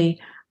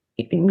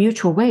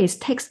mutual ways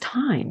takes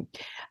time.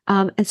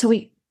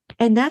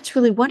 And that's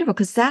really wonderful,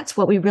 because that's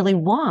what we really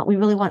want. We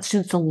really want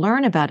students to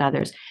learn about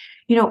others.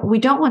 We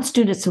don't want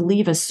students to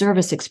leave a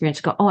service experience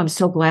and go, oh, I'm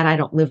so glad I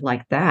don't live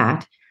like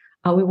that.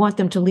 We want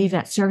them to leave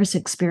that service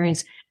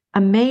experience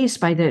amazed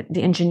by the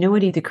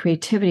ingenuity, the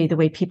creativity, the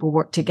way people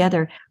work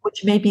together,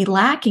 which may be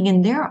lacking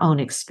in their own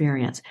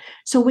experience.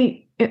 So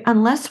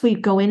unless we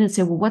go in and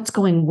say, well, what's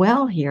going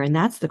well here? And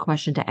that's the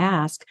question to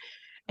ask.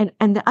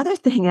 And the other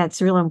thing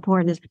that's really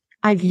important is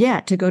I've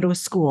yet to go to a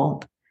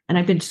school, and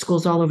I've been to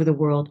schools all over the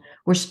world,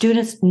 where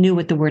students knew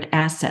what the word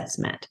assets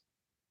meant.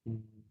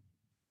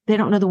 They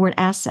don't know the word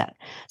asset.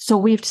 So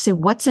we have to say,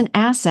 what's an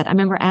asset? I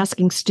remember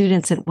asking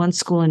students at one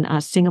school in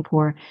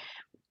Singapore,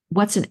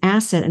 what's an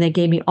asset? And they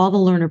gave me all the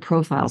learner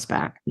profiles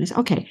back. And I said,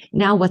 okay,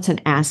 now what's an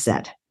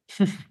asset?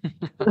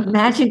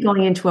 Imagine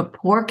going into a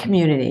poor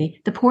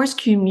community, the poorest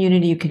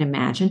community you can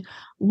imagine.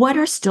 What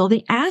are still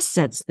the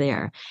assets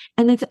there?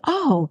 And they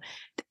thought,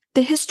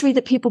 the history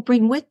that people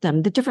bring with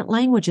them, the different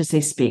languages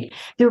they speak,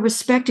 their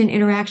respect and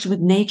interaction with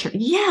nature.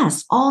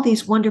 Yes, all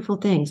these wonderful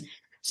things.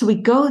 So we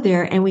go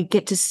there and we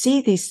get to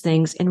see these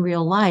things in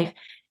real life.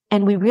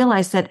 And we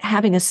realize that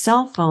having a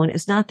cell phone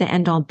is not the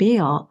end all be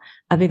all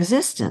of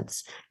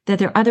existence, that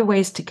there are other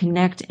ways to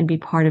connect and be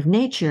part of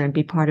nature and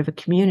be part of a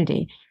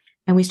community.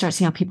 And we start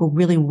seeing how people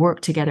really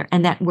work together,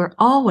 and that we're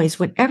always,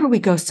 whenever we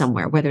go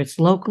somewhere, whether it's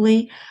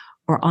locally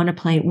or on a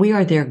plane, we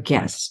are their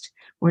guest.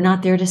 We're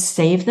not there to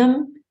save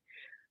them.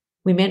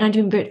 We may not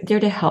even be there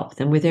to help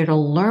them. We're there to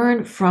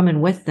learn from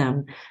and with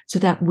them so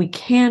that we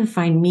can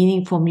find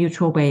meaningful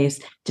mutual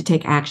ways to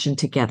take action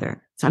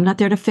together. So I'm not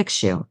there to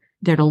fix you. I'm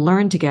there to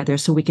learn together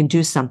so we can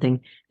do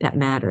something that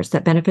matters,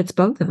 that benefits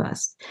both of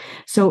us.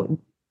 So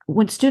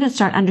when students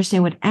start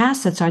understanding what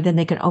assets are, then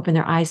they can open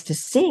their eyes to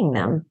seeing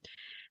them.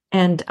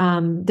 And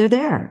they're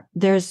there.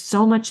 There's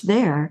so much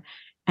there.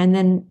 And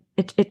then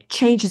it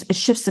changes, it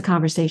shifts the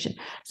conversation.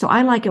 So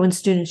I like it when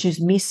students use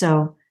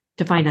MISO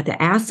to find out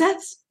the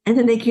assets, and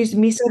then they use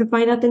MISO to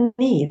find out the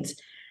needs.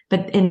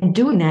 But in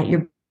doing that,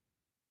 you're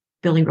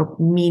building real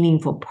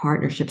meaningful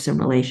partnerships and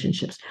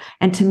relationships.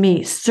 And to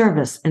me,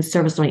 service and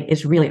service learning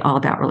is really all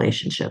about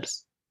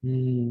relationships.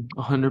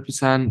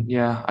 100%.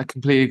 Yeah, I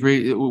completely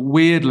agree.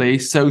 Weirdly,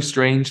 so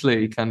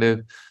strangely, kind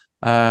of,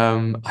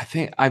 I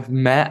think I've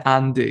met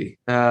Andy,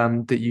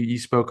 that you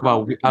spoke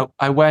about.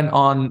 I went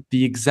on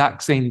the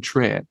exact same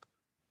trip,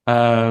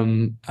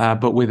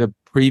 but with a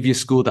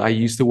previous school that I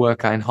used to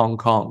work at in Hong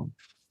Kong.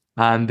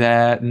 And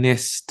their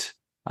NIST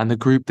and the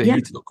group that he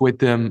took with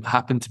them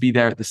happened to be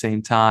there at the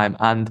same time.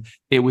 And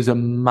it was a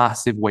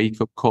massive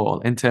wake-up call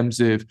in terms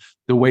of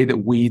the way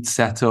that we'd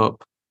set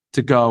up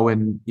to go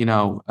and,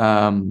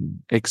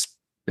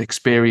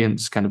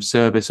 experience kind of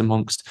service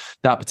amongst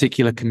that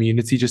particular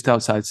community just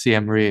outside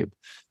Siem Reap.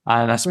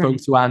 And I spoke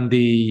to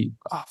Andy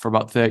for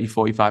about 30,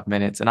 45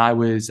 minutes. And I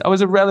was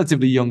a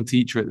relatively young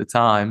teacher at the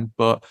time,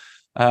 but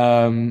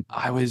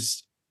I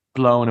was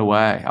blown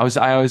away. I was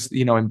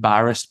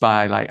embarrassed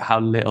by like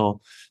how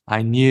little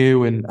I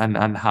knew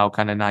and how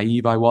kind of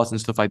naive I was and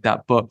stuff like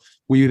that. But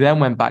we then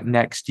went back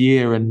next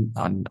year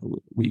and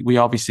we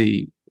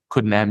obviously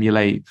couldn't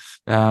emulate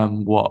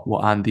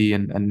what Andy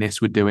and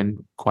NIST were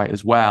doing quite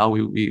as well.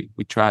 We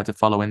tried to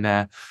follow in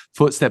their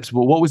footsteps.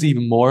 But what was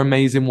even more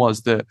amazing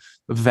was that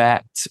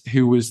Vet,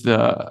 who was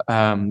the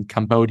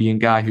Cambodian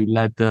guy who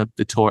led the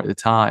tour at the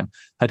time,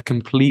 had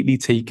completely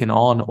taken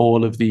on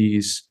all of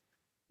these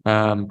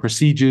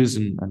procedures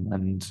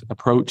and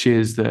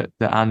approaches that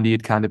Andy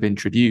had kind of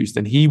introduced.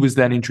 And he was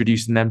then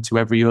introducing them to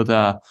every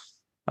other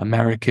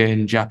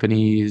American,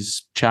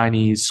 Japanese,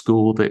 Chinese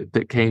school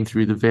that came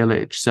through the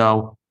village.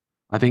 So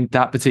I think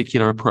that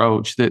particular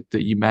approach that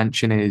you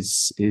mention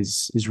is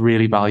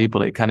really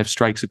valuable. It kind of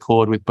strikes a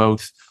chord with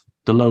both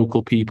the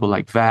local people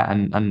like Vet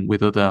and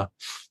with other,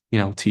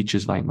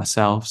 teachers like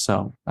myself.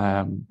 So,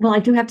 well, I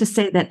do have to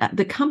say that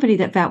the company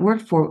that Vet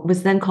worked for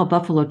was then called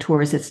Buffalo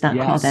Tours. It's not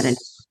called that anymore.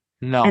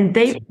 No. And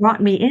they brought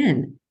me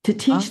in to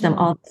teach them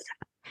all.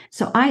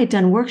 So I had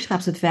done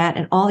workshops with Vet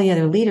and all the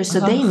other leaders. So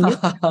they knew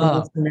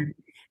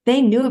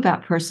they knew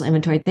about personal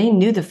inventory. They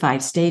knew the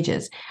 5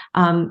 stages.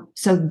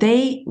 So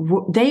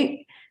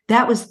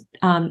that was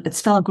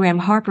its fellow Graham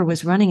Harper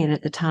was running it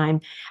at the time.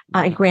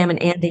 Graham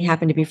and Andy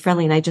happened to be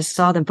friendly, and I just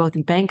saw them both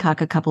in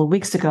Bangkok a couple of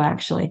weeks ago,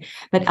 actually.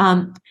 But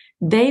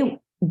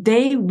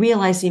they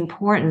realized the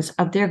importance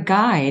of their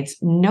guides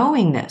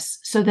knowing this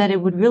so that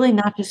it would really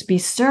not just be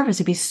service,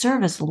 it'd be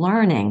service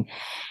learning,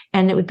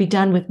 and it would be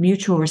done with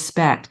mutual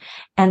respect.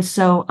 And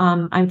so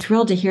I'm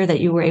thrilled to hear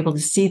that you were able to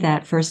see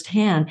that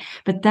firsthand.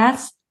 But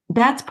that's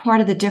part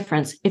of the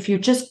difference. If you're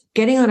just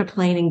getting on a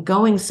plane and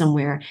going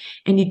somewhere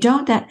and you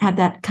don't have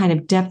that kind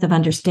of depth of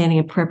understanding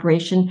and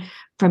preparation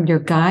from your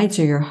guides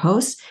or your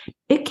hosts,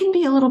 it can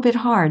be a little bit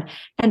hard.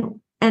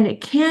 And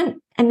it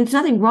can, and there's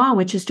nothing wrong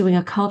with just doing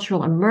a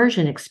cultural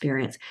immersion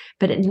experience,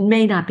 but it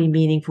may not be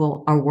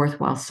meaningful or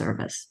worthwhile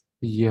service.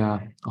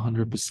 Yeah,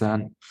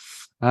 100%.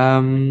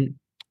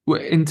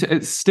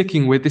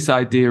 Sticking with this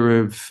idea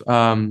of,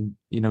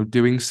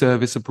 doing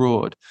service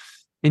abroad,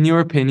 in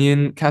your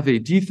opinion, Cathy,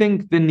 do you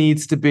think there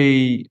needs to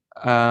be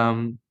a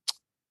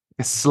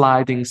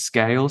sliding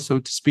scale, so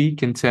to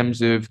speak, in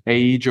terms of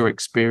age or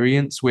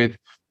experience with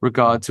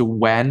regard to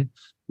when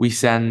we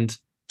send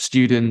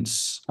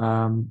students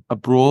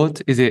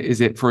abroad? Is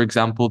it, for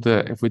example,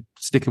 if we're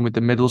sticking with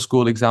the middle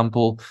school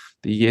example,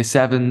 the year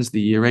 7s, the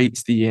year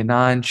 8s, the year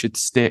 9 should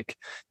stick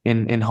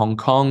in Hong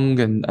Kong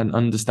and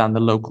understand the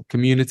local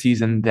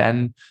communities and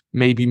then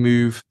maybe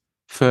move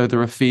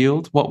further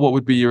afield? What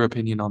would be your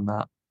opinion on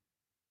that?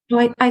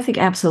 Well, I think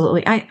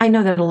absolutely. I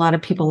know that a lot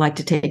of people like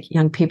to take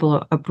young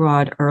people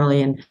abroad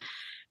early,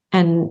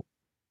 and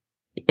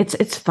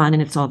it's fun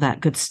and it's all that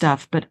good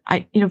stuff. But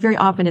very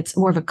often it's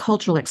more of a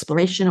cultural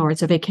exploration, or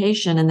it's a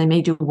vacation and they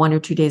may do 1 or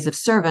 2 days of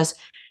service.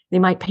 They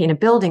might paint a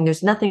building.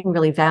 There's nothing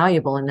really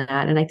valuable in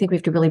that. And I think we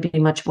have to really be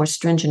much more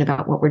stringent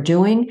about what we're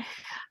doing,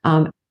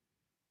 and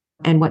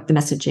what the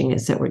messaging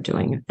is that we're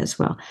doing as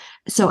well.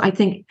 So I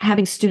think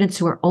having students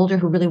who are older,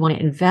 who really want to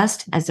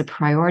invest as a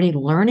priority,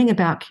 learning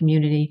about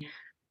community,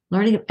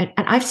 and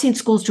I've seen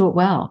schools do it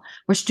well,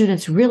 where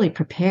students really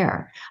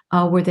prepare,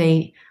 where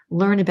they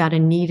learn about a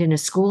need in a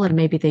school and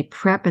maybe they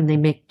prep and they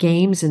make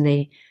games and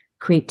they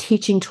create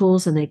teaching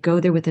tools, and they go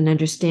there with an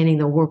understanding.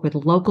 They'll work with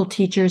local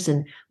teachers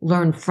and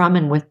learn from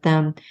and with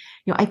them.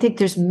 I think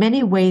there's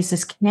many ways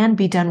this can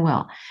be done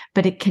well,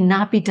 but it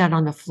cannot be done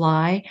on the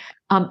fly.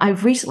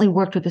 I've recently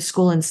worked with a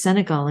school in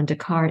Senegal, in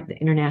Dakar, the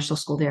international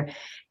school there,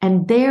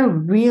 and they're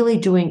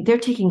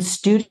taking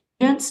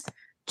students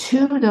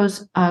to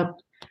those,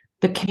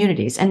 the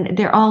communities, and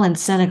they're all in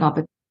Senegal,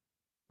 but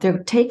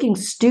they're taking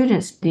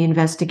students to the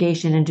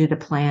investigation and do the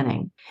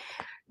planning.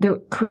 They're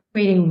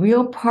creating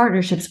real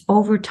partnerships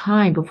over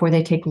time before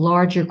they take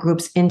larger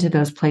groups into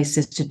those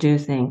places to do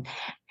things.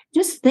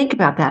 Just think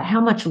about that, how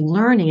much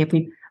learning, if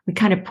we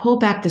kind of pull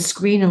back the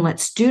screen and let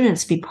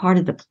students be part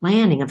of the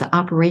planning, of the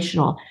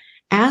operational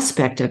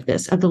aspect of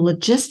this, of the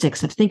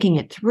logistics, of thinking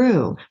it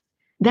through.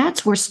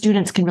 That's where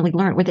students can really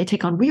learn, where they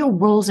take on real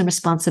roles and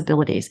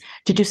responsibilities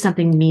to do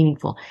something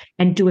meaningful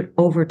and do it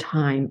over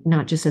time,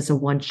 not just as a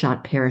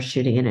one-shot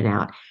parachuting in and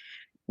out.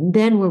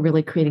 Then we're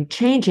really creating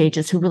change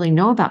agents who really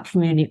know about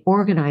community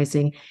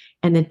organizing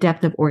and the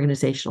depth of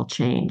organizational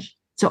change.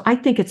 So I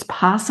think it's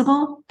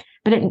possible,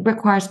 but it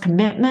requires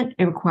commitment.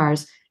 It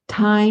requires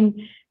time,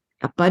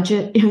 a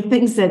budget,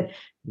 things that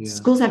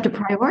schools have to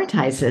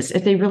prioritize this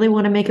if they really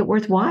want to make it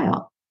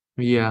worthwhile.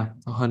 Yeah,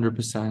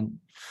 100%.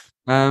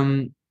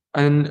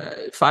 And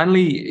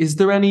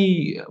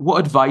finally,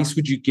 what advice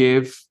would you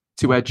give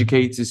to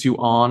educators who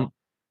aren't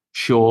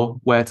sure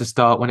where to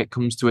start when it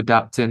comes to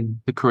adapting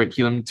the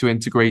curriculum to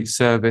integrate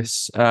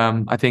service?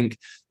 I think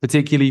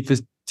particularly for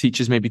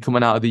teachers maybe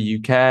coming out of the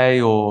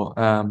UK, or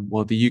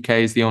the UK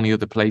is the only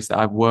other place that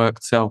I've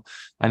worked. So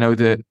I know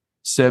that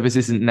service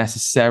isn't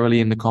necessarily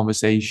in the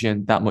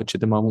conversation that much at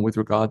the moment with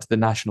regard to the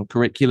national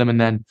curriculum. And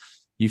then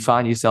you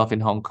find yourself in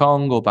Hong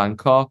Kong or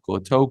Bangkok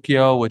or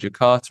Tokyo or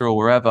Jakarta or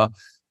wherever.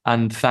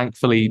 And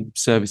thankfully,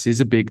 service is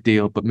a big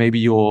deal, but maybe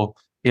you're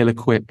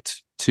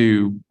ill-equipped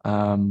to,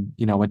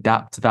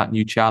 adapt to that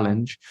new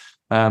challenge.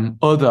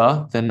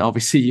 Other than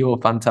obviously your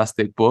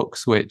fantastic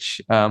books,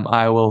 which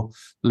I will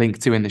link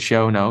to in the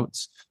show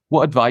notes.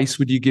 What advice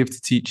would you give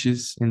to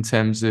teachers in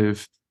terms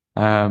of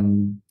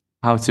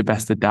how to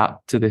best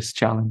adapt to this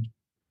challenge?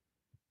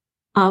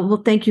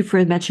 Well, thank you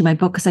for mentioning my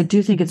book, because I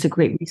do think it's a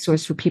great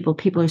resource for people.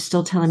 People are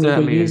still telling me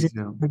they use it.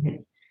 Yeah.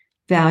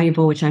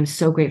 Valuable, which I'm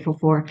so grateful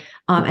for.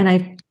 And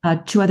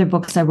I've 2 other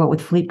books I wrote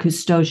with Philippe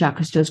Cousteau, Jacques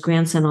Cousteau's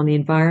grandson, on the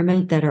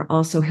environment, that are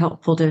also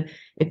helpful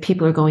if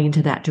people are going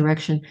into that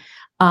direction.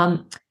 I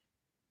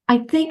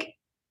think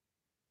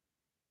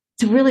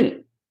to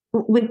really,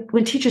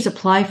 when teachers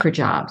apply for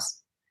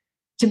jobs,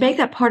 to make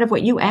that part of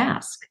what you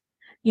ask.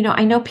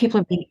 I know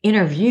people are being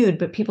interviewed,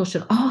 but people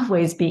should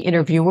always be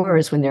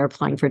interviewers when they're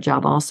applying for a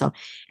job also.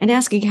 And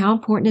asking, how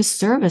important is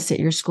service at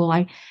your school?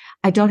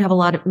 I don't have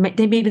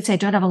they may even say, I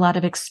don't have a lot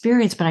of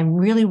experience, but I'm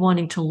really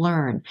wanting to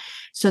learn,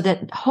 so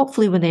that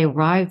hopefully when they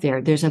arrive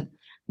there, there's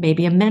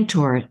maybe a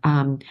mentor,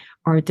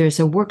 or there's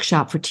a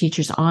workshop for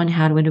teachers on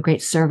how to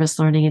integrate service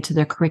learning into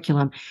their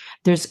curriculum.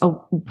 There's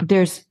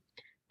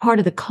part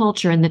of the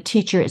culture, and the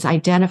teacher is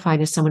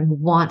identified as someone who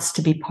wants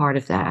to be part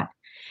of that.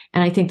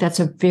 And I think that's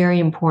a very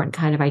important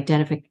kind of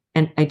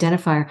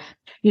identifier.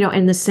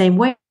 In the same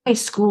way,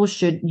 schools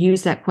should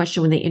use that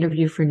question when they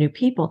interview for new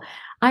people.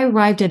 I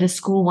arrived at a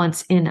school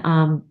once in,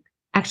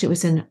 actually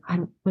it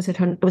was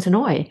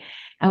Hanoi.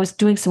 I was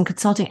doing some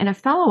consulting, and a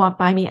fellow walked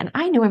by me, and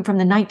I knew him from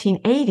the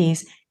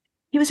 1980s.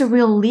 He was a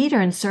real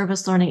leader in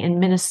service learning in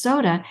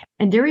Minnesota.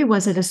 And there he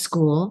was at a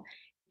school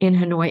in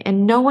Hanoi,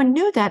 and no one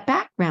knew that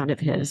background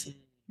of his.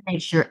 I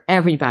made sure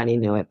everybody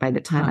knew it by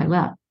the time I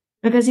left,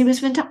 because he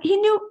was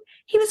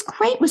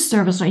great with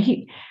service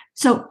learning.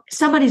 So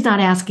somebody's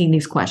not asking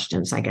these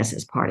questions, I guess,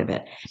 is part of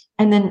it.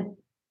 And then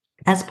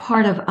as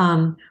part of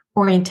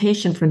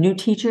orientation for new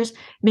teachers,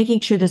 making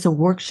sure there's a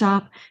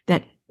workshop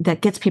that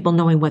gets people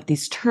knowing what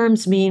these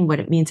terms mean, what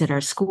it means at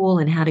our school,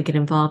 and how to get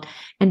involved,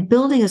 and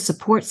building a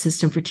support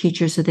system for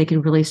teachers so they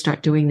can really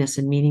start doing this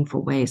in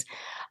meaningful ways.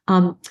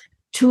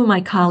 2 of my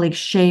colleagues,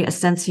 Shay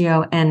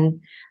Asensio and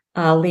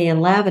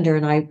Leanne Lavender,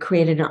 and I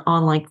created an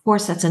online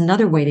course. That's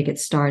another way to get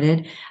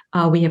started.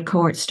 We have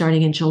cohorts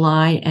starting in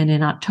July and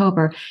in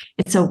October.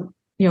 It's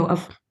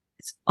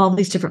all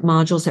these different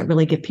modules that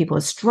really give people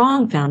a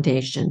strong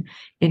foundation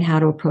in how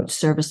to approach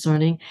service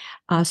learning,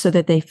 so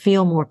that they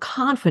feel more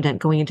confident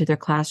going into their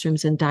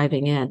classrooms and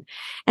diving in.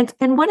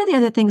 And one of the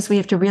other things we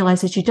have to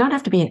realize is you don't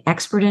have to be an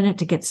expert in it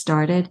to get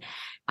started.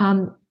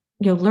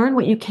 Learn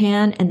what you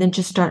can, and then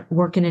just start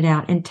working it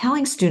out, and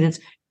telling students,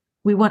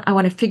 I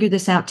want to figure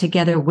this out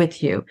together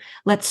with you.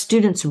 Let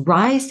students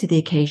rise to the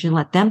occasion.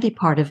 Let them be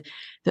part of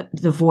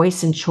the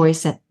voice and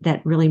choice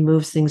that really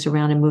moves things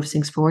around and moves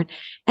things forward,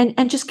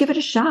 and just give it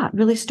a shot.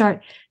 Really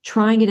start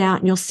trying it out,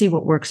 and you'll see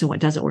what works and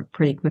what doesn't work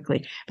pretty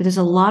quickly. But there's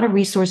a lot of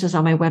resources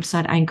on my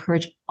website. I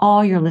encourage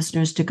all your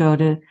listeners to go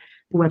to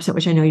the website,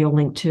 which I know you'll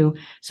link to,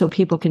 so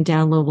people can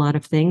download a lot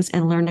of things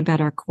and learn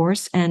about our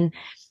course. And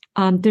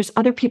there's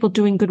other people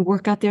doing good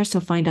work out there. So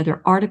find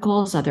other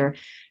articles, other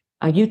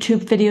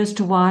YouTube videos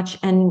to watch,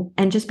 and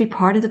just be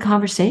part of the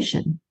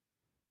conversation.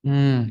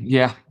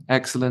 Yeah.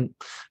 Excellent.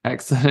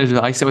 Excellent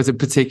advice. So,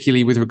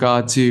 particularly with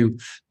regard to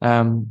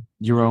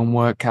your own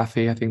work,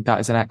 Kathy, I think that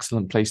is an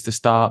excellent place to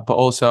start. But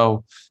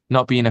also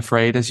not being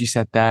afraid, as you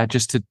said there,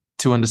 just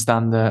to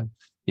understand that,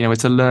 you know,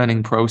 it's a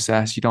learning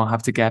process. You don't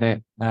have to get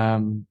it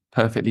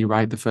perfectly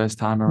right the first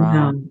time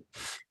around.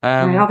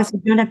 No. Right. Obviously,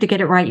 you don't have to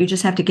get it right. You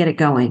just have to get it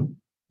going.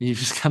 You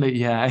just kind of,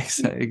 yeah,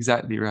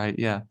 exactly right.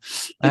 Yeah.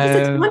 Because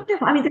it's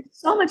wonderful. I mean, there's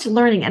so much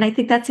learning. And I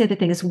think that's the other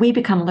thing is we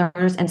become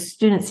learners and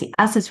students see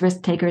us as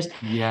risk takers.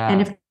 Yeah.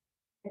 And if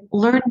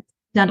learning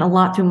done a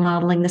lot through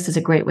modeling, this is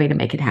a great way to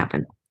make it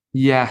happen.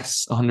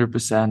 Yes,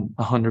 100%,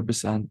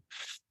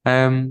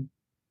 100%.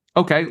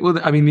 Okay, well,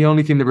 I mean, the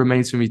only thing that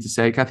remains for me to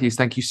say, Kathy, is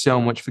thank you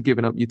so much for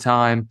giving up your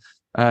time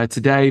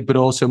today, but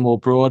also more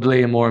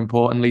broadly and more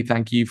importantly,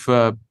 thank you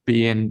for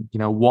being, you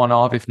know, one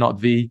of, if not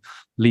the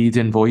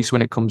leading voice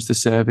when it comes to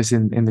service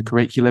in the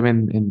curriculum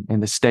in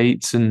the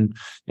States and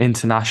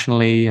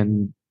internationally.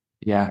 And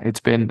yeah, it's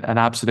been an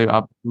absolute,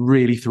 I'm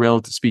really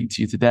thrilled to speak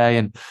to you today.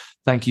 And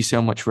thank you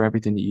so much for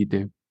everything that you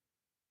do.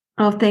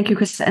 Oh, thank you,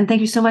 Chris. And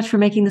thank you so much for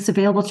making this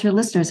available to your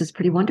listeners. It's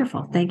pretty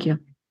wonderful. Thank you.